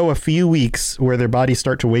 you go a few weeks where their bodies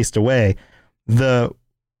start to waste away. The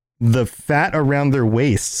fat around their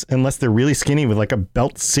waists, unless they're really skinny with like a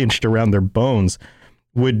belt cinched around their bones,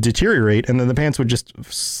 would deteriorate, and then the pants would just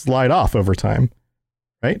slide off over time,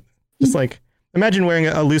 right? It's like, imagine wearing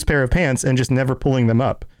a loose pair of pants and just never pulling them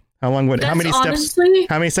up. How many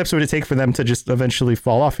steps would it take for them to just eventually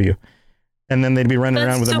fall off of you? And then they'd be running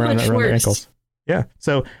around with them around their ankles. Yeah.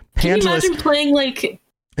 So pantless. Can you imagine playing like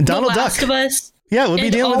Donald The Last Duck of Us? Yeah, we'll be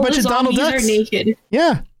dealing with a bunch of Donald Ducks. Are naked.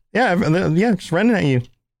 Yeah, just running at you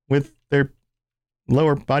with their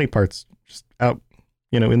lower body parts just out,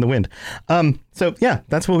 in the wind. So yeah,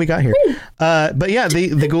 that's what we got here. But yeah,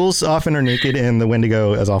 the ghouls often are naked, and the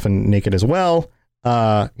Wendigo is often naked as well,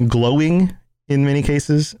 glowing in many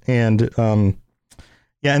cases, and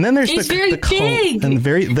and then there's the very big, and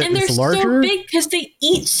they're larger, so big because they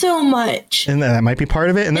eat so much, and that might be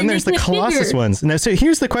part of it. And then there's the Colossus bigger ones. Now, so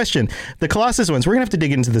here's the question: the Colossus ones. We're gonna have to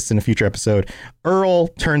dig into this in a future episode. Earl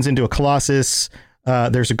turns into a Colossus.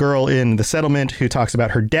 There's a girl in the settlement who talks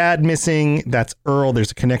about her dad missing. That's Earl.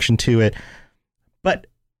 There's a connection to it. But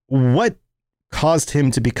what caused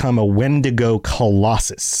him to become a Wendigo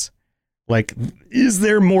Colossus? Like, is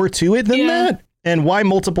there more to it than that? And why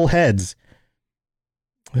multiple heads?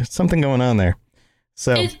 There's something going on there.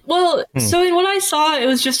 So, so in what I saw, it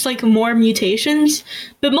was just like more mutations,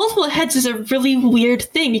 but multiple heads is a really weird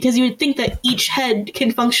thing because you would think that each head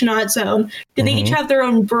can function on its own. Do they each have their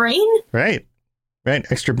own brain? Right.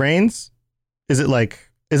 Extra brains. Is it like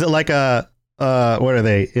a what are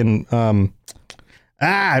they in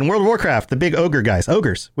in World of Warcraft, the big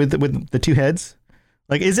ogres with the two heads?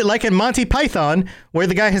 Like, is it like in Monty Python where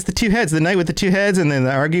the guy has the two heads, the knight with the two heads, and then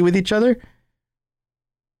they argue with each other?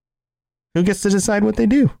 Who gets to decide what they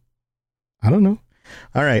do? I don't know.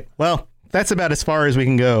 All right. Well, that's about as far as we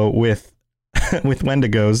can go with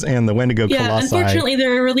Wendigos and the Wendigo Colossi. Unfortunately,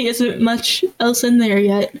 there really isn't much else in there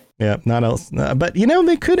yet. Yeah, not else. But,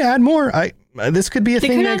 they could add more. This could be a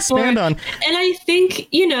thing to expand on. And I think,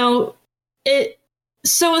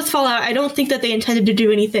 so with Fallout, I don't think that they intended to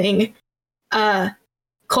do anything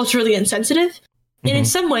culturally insensitive. And in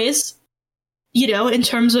some ways, in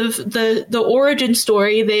terms of the origin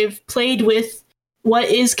story, they've played with what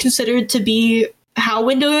is considered to be how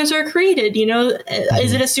Wendigos are created.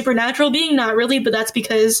 Is it a supernatural being? Not really, but that's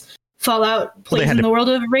because Fallout plays in the world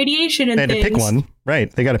of radiation and things. They had to pick one, right?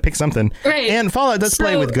 They got to pick something. Right. And Fallout does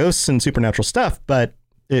play with ghosts and supernatural stuff, but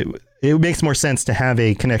it makes more sense to have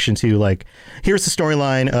a connection to, like, here's the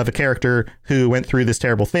storyline of a character who went through this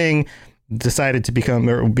terrible thing, decided to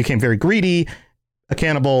became very greedy, a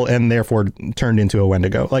cannibal, and therefore turned into a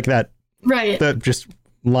Wendigo. Like that. Right. That just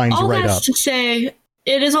lines right up. To say,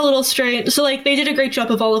 it is a little strange. So, like, they did a great job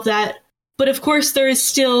of all of that. But of course,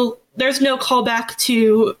 there's no callback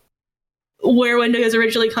to where Wendigos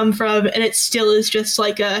originally come from, and it still is just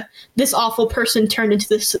like this awful person turned into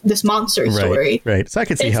this monster story. Right. So I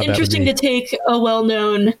can see how that would be. It's interesting to take a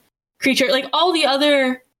well-known creature. Like, all the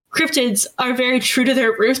other cryptids are very true to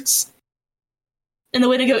their roots, and the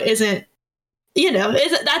Wendigo isn't.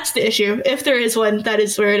 That's the issue. If there is one, that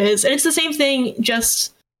is where it is. And it's the same thing,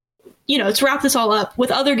 just, to wrap this all up, with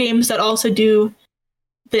other games that also do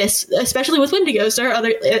this, especially with Wendigos. There are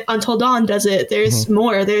other, Until Dawn does it. There's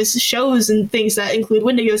more. There's shows and things that include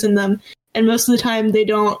Wendigos in them. And most of the time they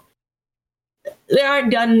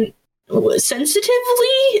aren't done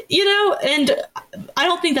sensitively, and I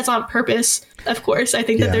don't think that's on purpose. Of course, I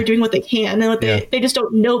think that they're doing what they can, and they just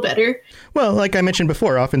don't know better. Well, like I mentioned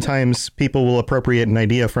before, oftentimes people will appropriate an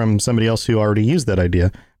idea from somebody else who already used that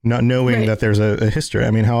idea, not knowing that there's a history.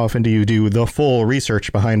 I mean, how often do you do the full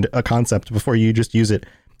research behind a concept before you just use it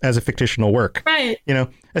as a fictional work? Right.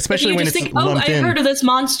 Especially when it's lumped in. I heard of this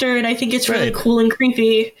monster and I think it's really cool and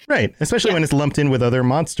creepy. Right. Especially when it's lumped in with other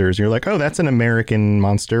monsters. You're like, oh, that's an American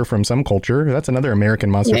monster from some culture. That's another American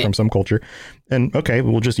monster from some culture. And okay,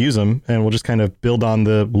 we'll just use them and we'll just kind of build on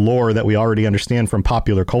the lore that we already understand from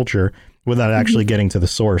popular culture without actually getting to the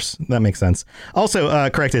source. That makes sense. Also,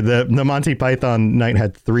 corrected, the Monty Python knight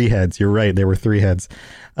had 3 heads. You're right. There were 3 heads.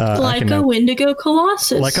 Like a Wendigo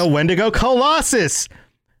Colossus. Like a Wendigo Colossus.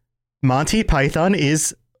 Monty Python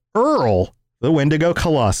is Earl, the Wendigo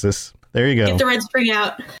Colossus. There you go. Get the Red Spring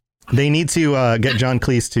out. They need to get John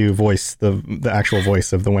Cleese to voice the actual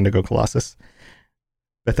voice of the Wendigo Colossus.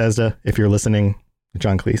 Bethesda, if you're listening,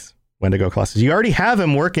 John Cleese, Wendigo Colossus. You already have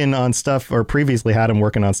him working on stuff, or previously had him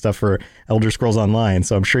working on stuff for Elder Scrolls Online,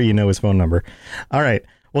 so I'm sure you know his phone number. All right.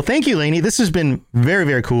 Well, thank you, Lainey. This has been very,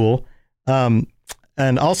 very cool. And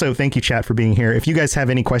also, thank you, chat, for being here. If you guys have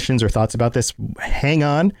any questions or thoughts about this, hang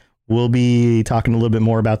on. We'll be talking a little bit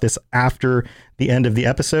more about this after the end of the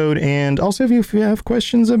episode. And also, if you have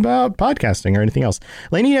questions about podcasting or anything else.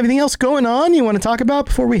 Lainey, anything else going on you want to talk about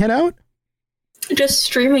before we head out? Just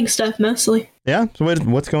streaming stuff, mostly. Yeah? So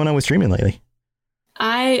what's going on with streaming lately?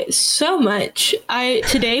 So much.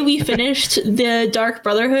 Today we finished the Dark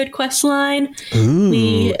Brotherhood quest line. Ooh,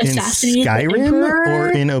 we assassinated in Skyrim or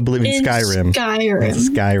in Oblivion? In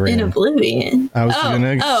Skyrim. In Oblivion. I was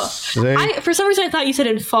gonna say... for some reason I thought you said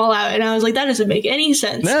in Fallout, and I was like, that doesn't make any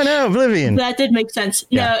sense. No, Oblivion. That did make sense.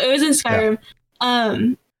 No, it was in Skyrim.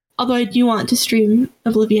 Yeah. Although I do want to stream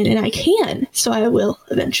Oblivion, and I can, so I will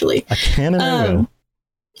eventually. I can and I will.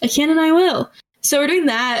 I can and I will. So we're doing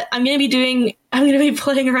that. I'm going to be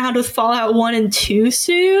playing around with Fallout 1 and 2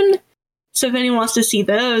 soon. So if anyone wants to see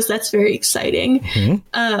those, that's very exciting. Mm-hmm.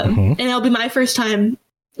 And it'll be my first time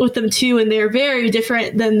with them too, and they're very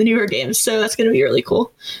different than the newer games. So that's going to be really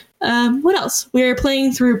cool. What else? We're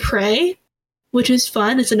playing through Prey, which is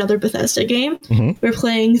fun. It's another Bethesda game. Mm-hmm. We're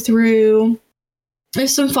playing through...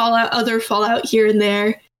 There's some other Fallout here and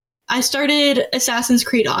there. I started Assassin's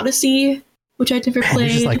Creed Odyssey, which I never played.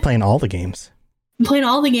 You're just like playing all the games. I'm playing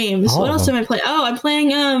all the games. What else am I playing? Oh, I'm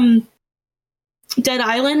playing Dead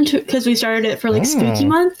Island because we started it for like Spooky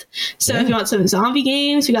Month. So if you want some zombie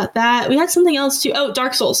games, we got that. We had something else too. Oh,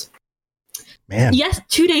 Dark Souls. Man. Yes,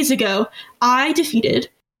 2 days ago, I defeated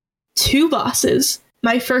 2 bosses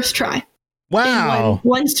my first try. Wow. In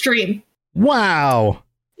one stream. Wow.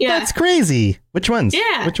 Yeah. That's crazy. Which ones?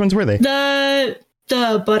 Yeah. Which ones were they?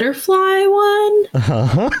 The butterfly one.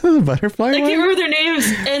 The butterfly one? I can't remember their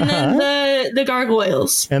names. And then the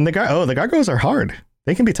gargoyles. And the gargoyles are hard.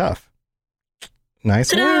 They can be tough.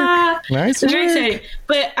 Nice work. Nice work. It's very exciting.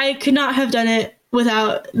 But I could not have done it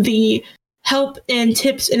without the help and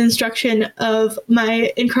tips and instruction of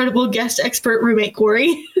my incredible guest expert roommate,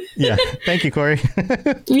 Corey. Yeah. Thank you, Corey.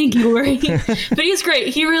 Thank you, Corey. But he's great.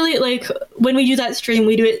 He really, like, when we do that stream,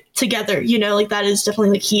 we do it together. You know, like, that is definitely,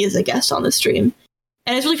 like, he is a guest on the stream.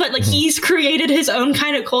 And it's really fun. Like, he's created his own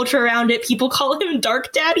kind of culture around it. People call him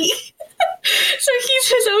Dark Daddy. So he's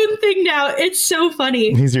his own thing now. It's so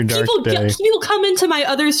funny. He's your Dark Daddy. People come into my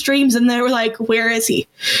other streams and they're like, where is he?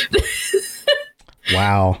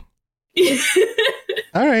 Wow.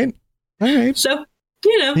 All right. So,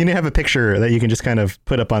 you know. You need to have a picture that you can just kind of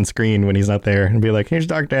put up on screen when he's not there and be like, here's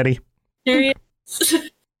Dark Daddy. There he is.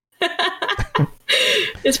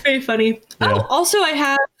 It's very funny. Yeah. Oh, also I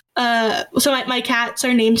have so my cats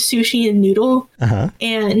are named Sushi and Noodle.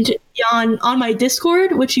 And on my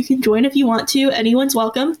Discord, which you can join if you want to, anyone's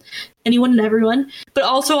welcome, anyone and everyone. But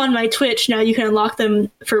also on my Twitch now, you can unlock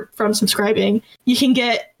them from subscribing. You can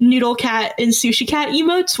get Noodle Cat and Sushi Cat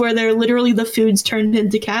emotes where they're literally the foods turned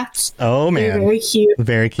into cats. Oh man, they're very cute.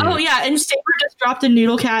 Very cute. Oh yeah, and Saber just dropped a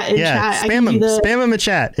Noodle Cat in chat. Spam him in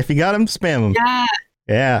chat if you got him. Spam him.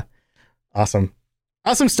 Yeah.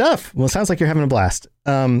 Awesome stuff. Well, it sounds like you're having a blast.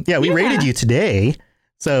 We rated you today.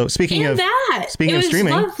 So speaking of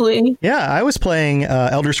streaming, lovely. Yeah, I was playing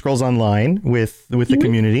Elder Scrolls Online with the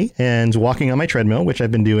community and walking on my treadmill, which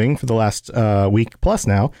I've been doing for the last week plus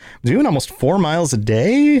now. I'm doing almost 4 miles a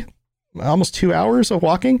day, almost 2 hours of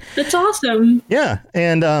walking. That's awesome. Yeah,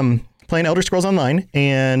 and playing Elder Scrolls Online,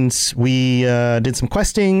 and we did some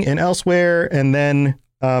questing and elsewhere, and then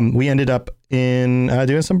we ended up in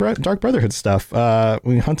doing some Dark Brotherhood stuff.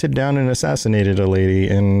 We hunted down and assassinated a lady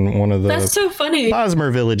in one of the That's so funny.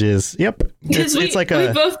 Bosmer villages. Yep. It's like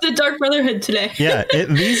we both did Dark Brotherhood today. Yeah.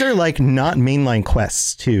 These are like not mainline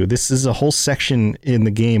quests too. This is a whole section in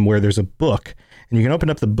the game where there's a book and you can open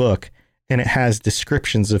up the book and it has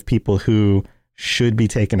descriptions of people who should be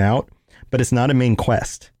taken out, but it's not a main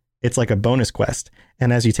quest. It's like a bonus quest.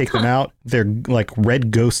 And as you take them out, they're like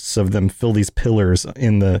red ghosts of them fill these pillars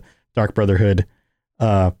in the Dark Brotherhood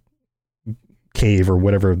cave or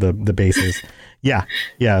whatever the base is. Yeah,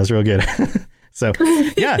 it was real good. So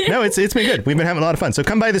yeah, no, it's been good. We've been having a lot of fun. So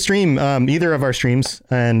come by the stream, either of our streams,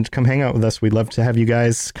 and come hang out with us. We'd love to have you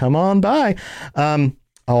guys come on by.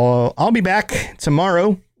 I'll be back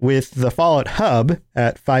tomorrow with the Fallout Hub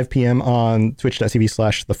at 5 p.m. on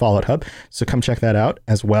twitch.tv/the Fallout Hub. So come check that out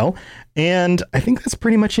as well. And I think that's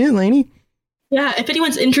pretty much it, Lainey. Yeah, if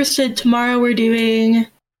anyone's interested, tomorrow we're doing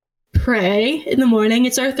Prey in the morning.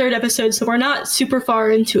 It's our 3rd episode, so we're not super far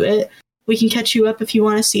into it. We can catch you up if you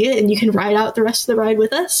want to see it, and you can ride out the rest of the ride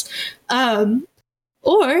with us. Or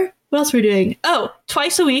what else we're doing? Oh,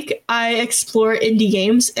 twice a week I explore indie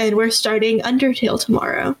games, and we're starting Undertale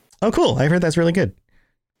tomorrow. Oh, cool. I've heard that's really good.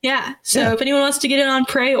 Yeah, so if anyone wants to get in on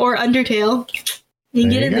Prey or Undertale, you can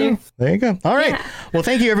get in there. There you go. All right. Yeah. Well,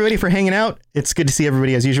 thank you, everybody, for hanging out. It's good to see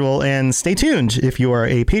everybody as usual. And stay tuned if you are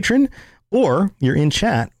a patron or you're in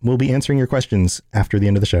chat. We'll be answering your questions after the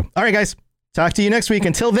end of the show. All right, guys. Talk to you next week.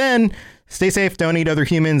 Until then, stay safe, don't eat other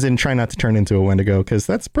humans, and try not to turn into a Wendigo, because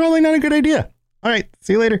that's probably not a good idea. All right.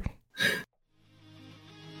 See you later.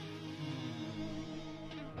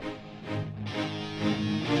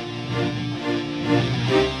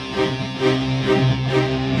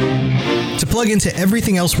 plug into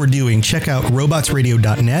everything else we're doing, check out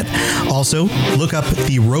robotsradio.net. Also, look up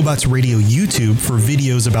the Robots Radio YouTube for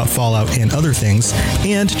videos about Fallout and other things.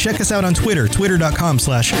 And check us out on Twitter,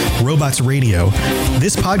 twitter.com/robotsradio.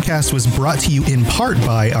 This podcast was brought to you in part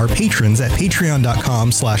by our patrons at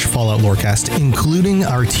patreon.com/FalloutLorecast, including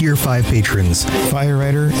our Tier 5 patrons,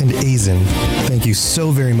 Firewriter and Azen. Thank you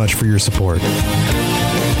so very much for your support.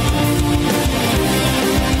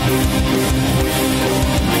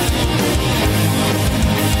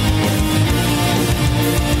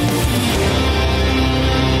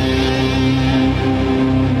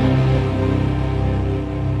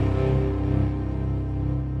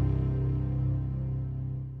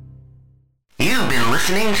 You've been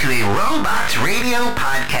listening to a Robots Radio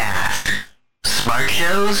podcast. Smart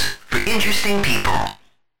shows for interesting people.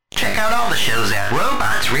 Check out all the shows at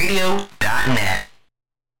robotsradio.net.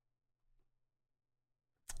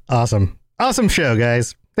 Awesome show,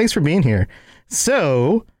 guys. Thanks for being here.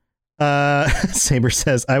 So, Saber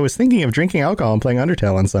says, I was thinking of drinking alcohol and playing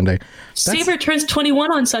Undertale on Sunday. Saber turns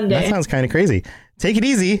 21 on Sunday. That sounds kind of crazy. Take it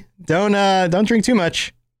easy. Don't drink too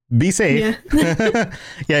much. Be safe. Yeah.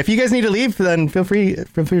 Yeah. If you guys need to leave, then feel free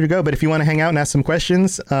to go. But if you want to hang out and ask some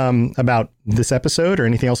questions about this episode or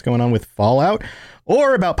anything else going on with Fallout,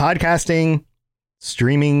 or about podcasting,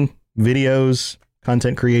 streaming videos,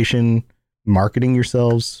 content creation, marketing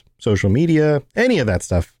yourselves, social media, any of that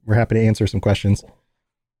stuff, we're happy to answer some questions.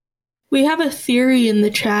 We have a theory in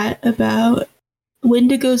the chat about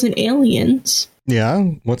Wendigos and aliens. Yeah,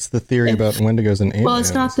 what's the theory about Wendigos and aliens? Well,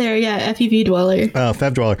 it's not there yet. FEV Dweller. Oh,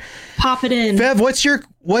 Fev Dweller. Pop it in. Fev,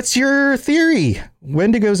 what's your theory?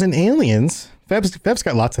 Wendigos and aliens. Fev's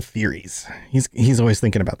got lots of theories. He's always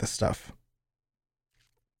thinking about this stuff.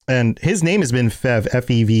 And his name has been Fev,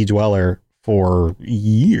 FEV Dweller, for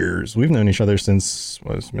years. We've known each other since,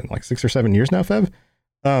 it's been like 6 or 7 years now, Fev.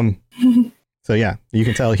 So yeah, you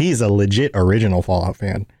can tell he's a legit original Fallout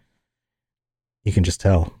fan. You can just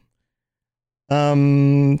tell.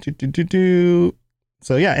 So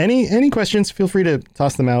yeah, any questions, feel free to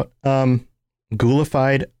toss them out.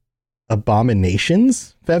 Ghoulified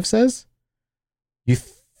abominations, Fev says.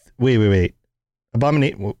 Wait.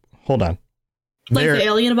 Hold on. Like the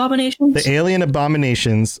alien abominations? The alien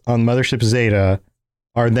abominations on Mothership Zeta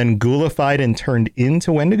are then ghoulified and turned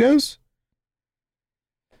into Wendigos?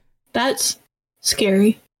 That's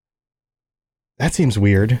scary. That seems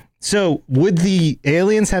weird. So would the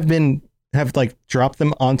aliens have dropped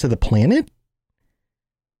them onto the planet?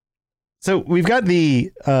 So we've got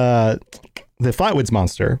the Flatwoods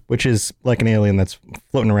monster, which is like an alien that's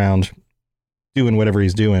floating around doing whatever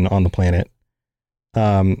he's doing on the planet.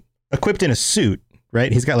 Equipped in a suit,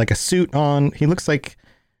 right? He's got like a suit on. He looks like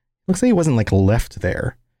he wasn't like left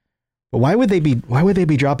there. But why would they be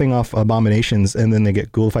dropping off abominations and then they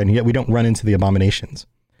get ghoulified and yet we don't run into the abominations?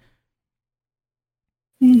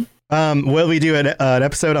 Well, we do an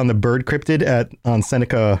episode on the bird cryptid on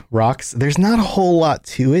Seneca Rocks. There's not a whole lot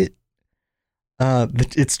to it.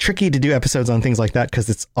 It's tricky to do episodes on things like that because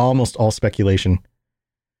it's almost all speculation.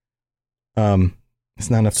 It's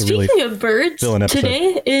not enough to really. Speaking of birds, fill an episode.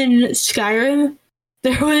 Today in Skyrim,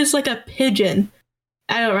 there was like a pigeon.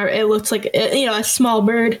 I don't remember. It looked like a small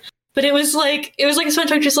bird, but it was like someone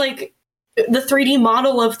took just like the 3D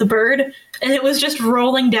model of the bird, and it was just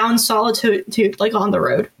rolling down Solitude like on the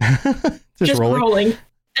road, just rolling.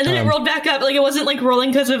 And then it rolled back up. Like it wasn't like rolling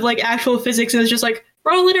because of like actual physics. It was just like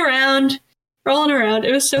rolling around.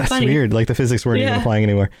 It was so funny. That's weird. Like the physics weren't even applying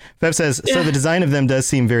anywhere. Fev says, so the design of them does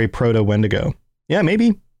seem very proto-Wendigo. Yeah,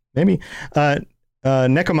 maybe.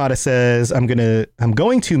 Nekomata says, I'm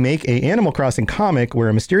going to make a Animal Crossing comic where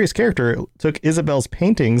a mysterious character took Isabelle's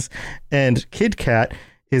paintings and Kid Cat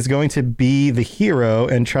is going to be the hero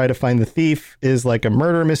and try to find the thief. Is like a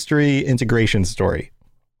murder mystery integration story.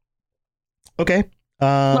 Okay.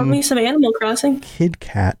 Love me some Animal Crossing. Kid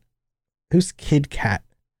Cat. Who's Kid Cat?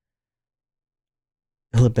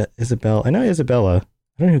 Isabelle. I know Isabella.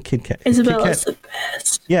 I don't know who Kid Cat. Isabella's the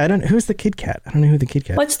best. Yeah, who's the Kid Cat? I don't know who the Kid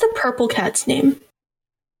Cat. What's the purple cat's name?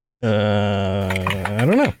 I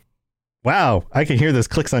don't know. Wow, I can hear those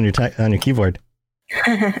clicks on your keyboard.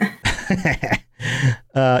 If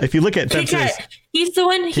you look at Kid Cat, he's the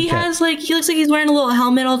one. He looks like he's wearing a little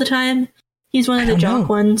helmet all the time. He's one of the jock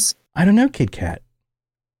ones. I don't know Kid Cat.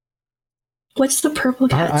 What's the purple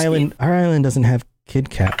cat's name? Our island doesn't have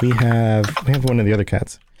Kid Cat. We have one of the other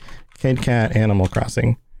cats. Kid Cat, Animal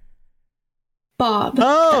Crossing. Bob.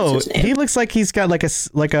 Oh, he looks like he's got like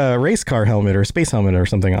a race car helmet or a space helmet or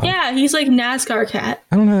something on. Yeah, he's like NASCAR cat.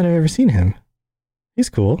 I don't know that I've ever seen him. He's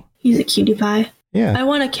cool. He's a cutie pie. Yeah. I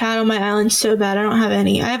want a cat on my island so bad. I don't have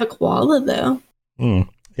any. I have a koala though.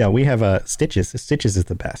 Yeah, we have Stitches. Stitches is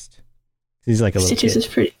the best. He's like a little Stitches kid. is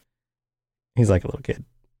pretty. He's like a little kid.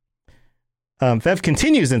 Fev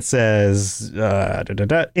continues and says,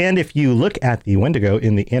 and if you look at the Wendigo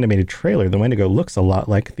in the animated trailer, the Wendigo looks a lot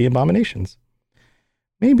like the Abominations.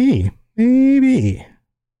 Maybe.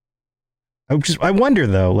 I wonder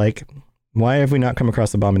though, like, why have we not come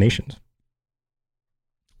across Abominations?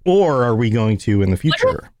 Or are we going to in the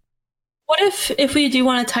future? What if we do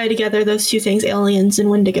want to tie together those two things, aliens and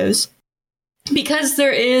Wendigos? Because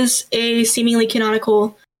there is a seemingly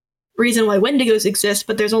canonical reason why Wendigos exist,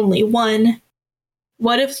 but there's only one.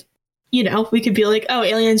 What if, we could be like, oh,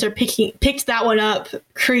 aliens picked that one up,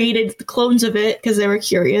 created the clones of it because they were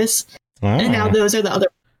curious, and now those are the other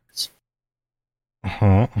ones.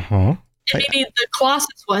 And maybe the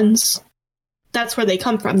Colossus ones, that's where they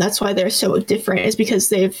come from. That's why they're so different, is because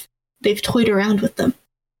they've toyed around with them.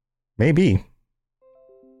 Maybe.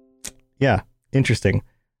 Yeah, interesting.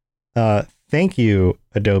 Thank you,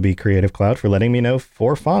 Adobe Creative Cloud, for letting me know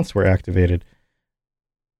 4 fonts were activated.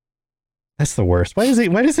 That's the worst. Why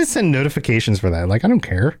does it send notifications for that? Like, I don't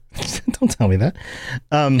care. Don't tell me that.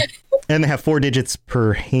 And they have 4 digits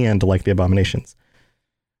per hand, like the Abominations.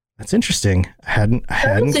 That's interesting. I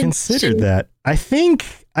hadn't considered that. I think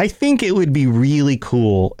it would be really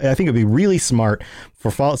cool. I think it would be really smart for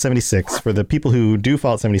Fallout 76, for the people who do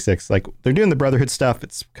Fallout 76. Like, they're doing the Brotherhood stuff.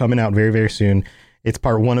 It's coming out very, very soon. It's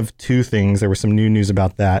part 1 of 2 things. There was some new news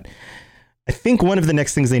about that. I think one of the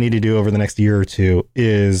next things they need to do over the next year or 2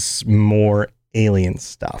 is more alien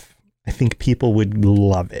stuff. I think people would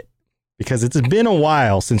love it because it's been a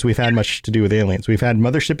while since we've had much to do with aliens. We've had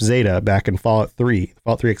Mothership Zeta back in Fallout 3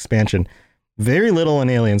 expansion. Very little in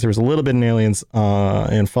aliens. There was a little bit in aliens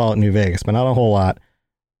in Fallout New Vegas, but not a whole lot.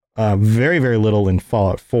 Very, very little in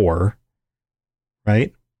Fallout 4,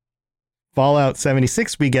 right? Fallout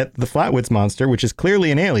 76, we get the Flatwoods monster, which is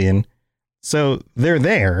clearly an alien. So they're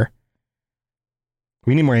there.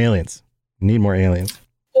 We need more aliens.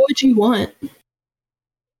 What would you want?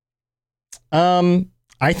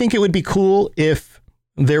 I think it would be cool if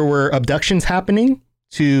there were abductions happening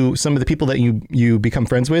to some of the people that you become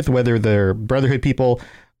friends with, whether they're Brotherhood people,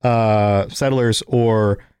 settlers,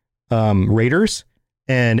 or raiders,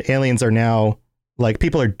 and aliens are now, like,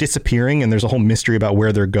 people are disappearing and there's a whole mystery about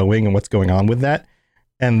where they're going and what's going on with that.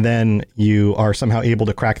 And then you are somehow able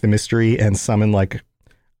to crack the mystery and summon like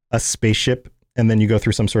a spaceship, and then you go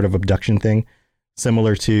through some sort of abduction thing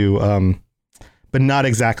similar to, but not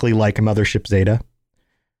exactly like Mothership Zeta.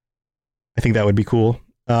 I think that would be cool.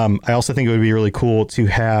 I also think it would be really cool to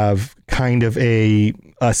have kind of a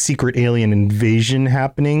secret alien invasion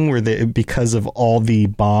happening where because of all the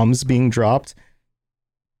bombs being dropped,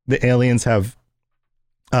 the aliens have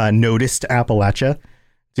noticed Appalachia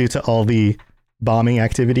due to all the bombing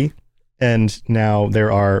activity. And now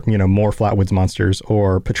there are, more Flatwoods monsters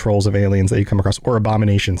or patrols of aliens that you come across, or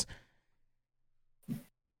abominations.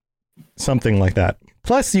 Something like that.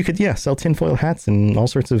 Plus, you could, sell tinfoil hats and all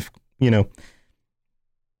sorts of,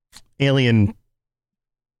 alien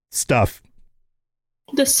stuff.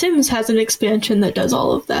 The Sims has an expansion that does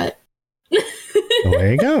all of that. Well,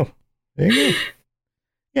 there you go.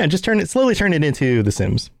 Yeah, just slowly turn it into The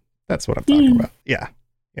Sims. That's what I'm talking about. Yeah.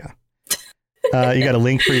 You got a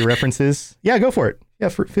link for your references? Yeah, go for it. Yeah,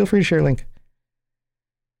 feel free to share a link.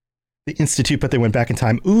 The Institute, but they went back in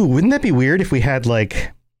time. Ooh, wouldn't that be weird if we had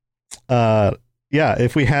if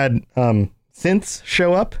we had synths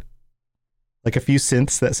show up? Like a few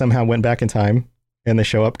synths that somehow went back in time and they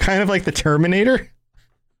show up, kind of like the Terminator.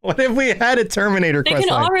 What if we had a Terminator quest line? They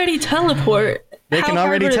can already teleport. They can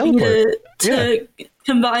already teleport. To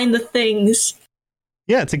combine the things.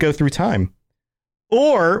 Yeah, to go through time.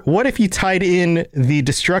 Or what if you tied in the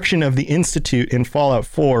destruction of the Institute in Fallout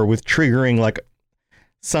 4 with triggering like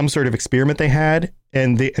some sort of experiment they had,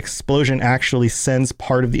 and the explosion actually sends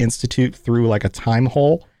part of the Institute through like a time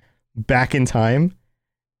hole back in time.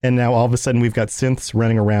 And now all of a sudden we've got synths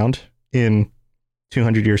running around in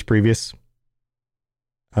 200 years previous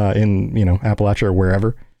in, Appalachia or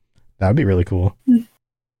wherever. That would be really cool.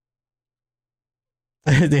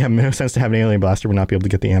 They have no sense to have an alien blaster but not be able to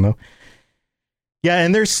get the ammo. Yeah,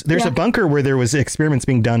 and there's a bunker where there was experiments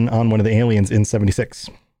being done on one of the aliens in 76.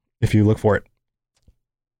 If you look for it,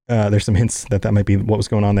 there's some hints that might be what was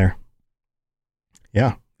going on there.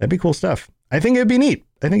 Yeah, that'd be cool stuff. I think it'd be neat.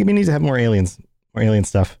 I think it'd be neat to have more aliens, more alien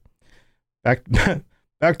stuff. Back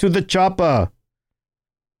to the chopper.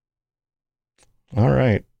 All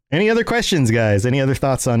right. Any other questions, guys? Any other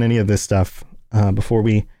thoughts on any of this stuff before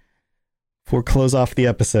we close off the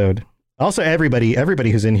episode? Also,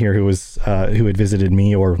 everybody who's in here who had visited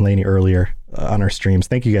me or Lainey earlier on our streams,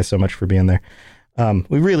 thank you guys so much for being there.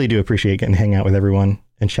 We really do appreciate getting to hang out with everyone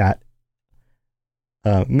and chat.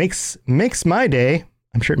 Makes my day.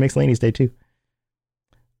 I'm sure it makes Lainey's day too.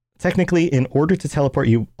 Technically, in order to teleport,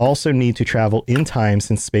 you also need to travel in time,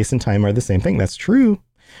 since space and time are the same thing. That's true.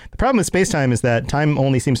 The problem with space-time is that time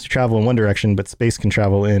only seems to travel in one direction, but space can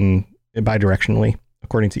travel in bidirectionally,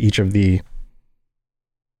 according to each of the,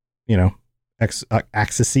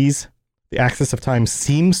 axes. The axis of time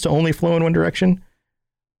seems to only flow in one direction.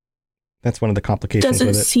 That's one of the complications with it.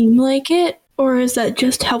 Does it seem like it, or is that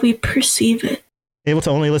just how we perceive it? Able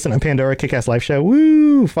to only listen on Pandora Kick-Ass Live Show.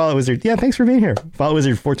 Woo! Fallout Wizard. Yeah, thanks for being here. Fallout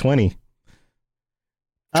Wizard 420.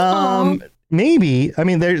 Maybe. I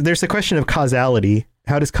mean, there's the question of causality.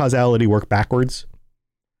 How does causality work backwards?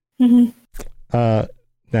 Mm-hmm. Now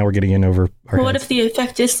we're getting in over our What heads. if the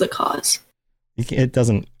effect is the cause? You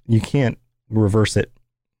can't reverse it.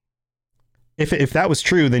 If that was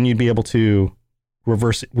true, then you'd be able to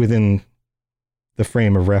reverse it within the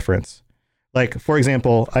frame of reference. Like, for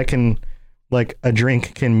example, a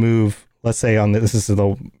drink can move, let's say this is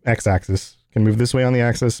the x-axis, can move this way on the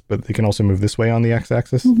axis, but they can also move this way on the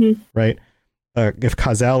x-axis, right? If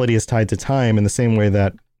causality is tied to time in the same way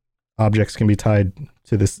that objects can be tied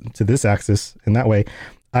to this axis in that way,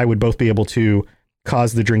 I would both be able to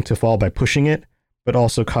cause the drink to fall by pushing it, but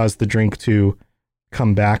also cause the drink to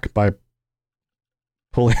come back by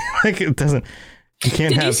pulling. Like, it doesn't. You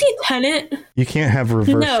can't. Did you see Tenet? You can't have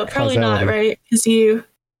reverse. No, probably causality. not, right?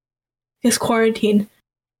 Because quarantine.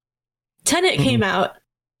 Tenet came out.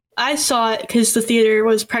 I saw it because the theater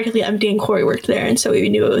was practically empty and Corey worked there, and so we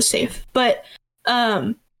knew it was safe. But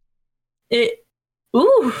there's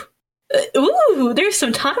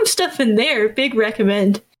some time stuff in there. Big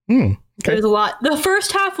recommend. Okay. There's a lot. The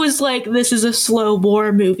first half was like, this is a slow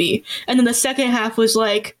war movie, and then the second half was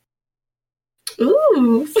like,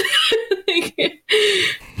 ooh,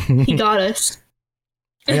 he got us.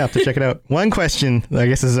 I have to check it out. One question. I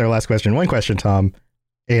guess this is our last question. One question, Tom.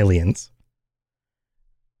 Aliens.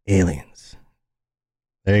 Aliens.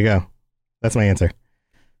 There you go. That's my answer.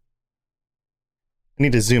 I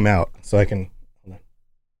need to zoom out so I can. Hold on.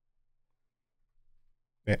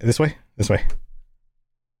 Yeah, this way. This way.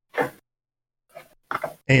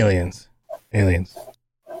 Aliens. Aliens.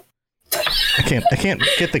 I can't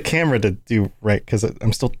get the camera to do right because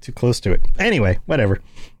I'm still too close to it. Anyway, whatever.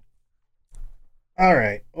 All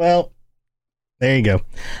right. Well, there you go. All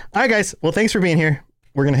right, guys. Well, thanks for being here.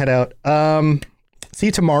 We're going to head out. See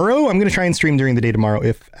you tomorrow. I'm going to try and stream during the day tomorrow,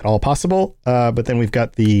 if at all possible. But then we've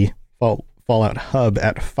got the Fallout Hub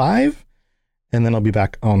at 5. And then I'll be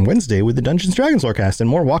back on Wednesday with the Dungeons & Dragons Lorecast and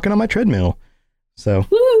more walking on my treadmill. So,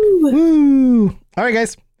 woo! All right,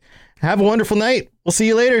 guys. Have a wonderful night. We'll see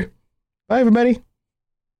you later. Bye, everybody.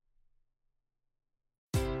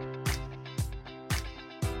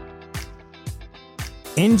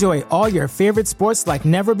 Enjoy all your favorite sports like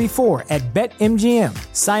never before at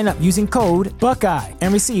BetMGM. Sign up using code Buckeye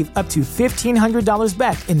and receive up to $1,500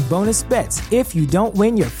 back in bonus bets if you don't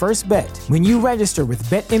win your first bet. When you register with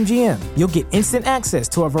BetMGM, you'll get instant access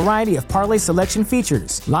to a variety of parlay selection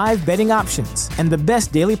features, live betting options, and the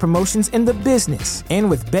best daily promotions in the business. And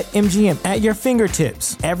with BetMGM at your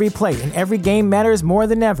fingertips, every play and every game matters more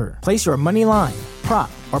than ever. Place your money line,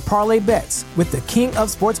 prop, or parlay bets with the king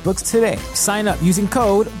of sportsbooks today. Sign up using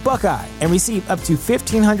code Buckeye and receive up to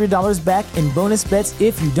 $1,500 back in bonus bets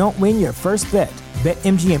if you don't win your first bet.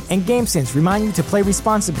 BetMGM and GameSense remind you to play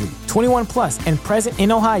responsibly. 21 plus and present in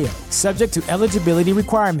Ohio, subject to eligibility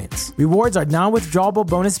requirements. Rewards are non-withdrawable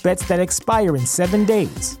bonus bets that expire in 7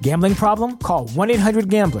 days. Gambling problem? Call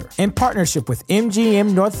 1-800-GAMBLER in partnership with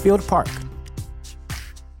MGM Northfield Park.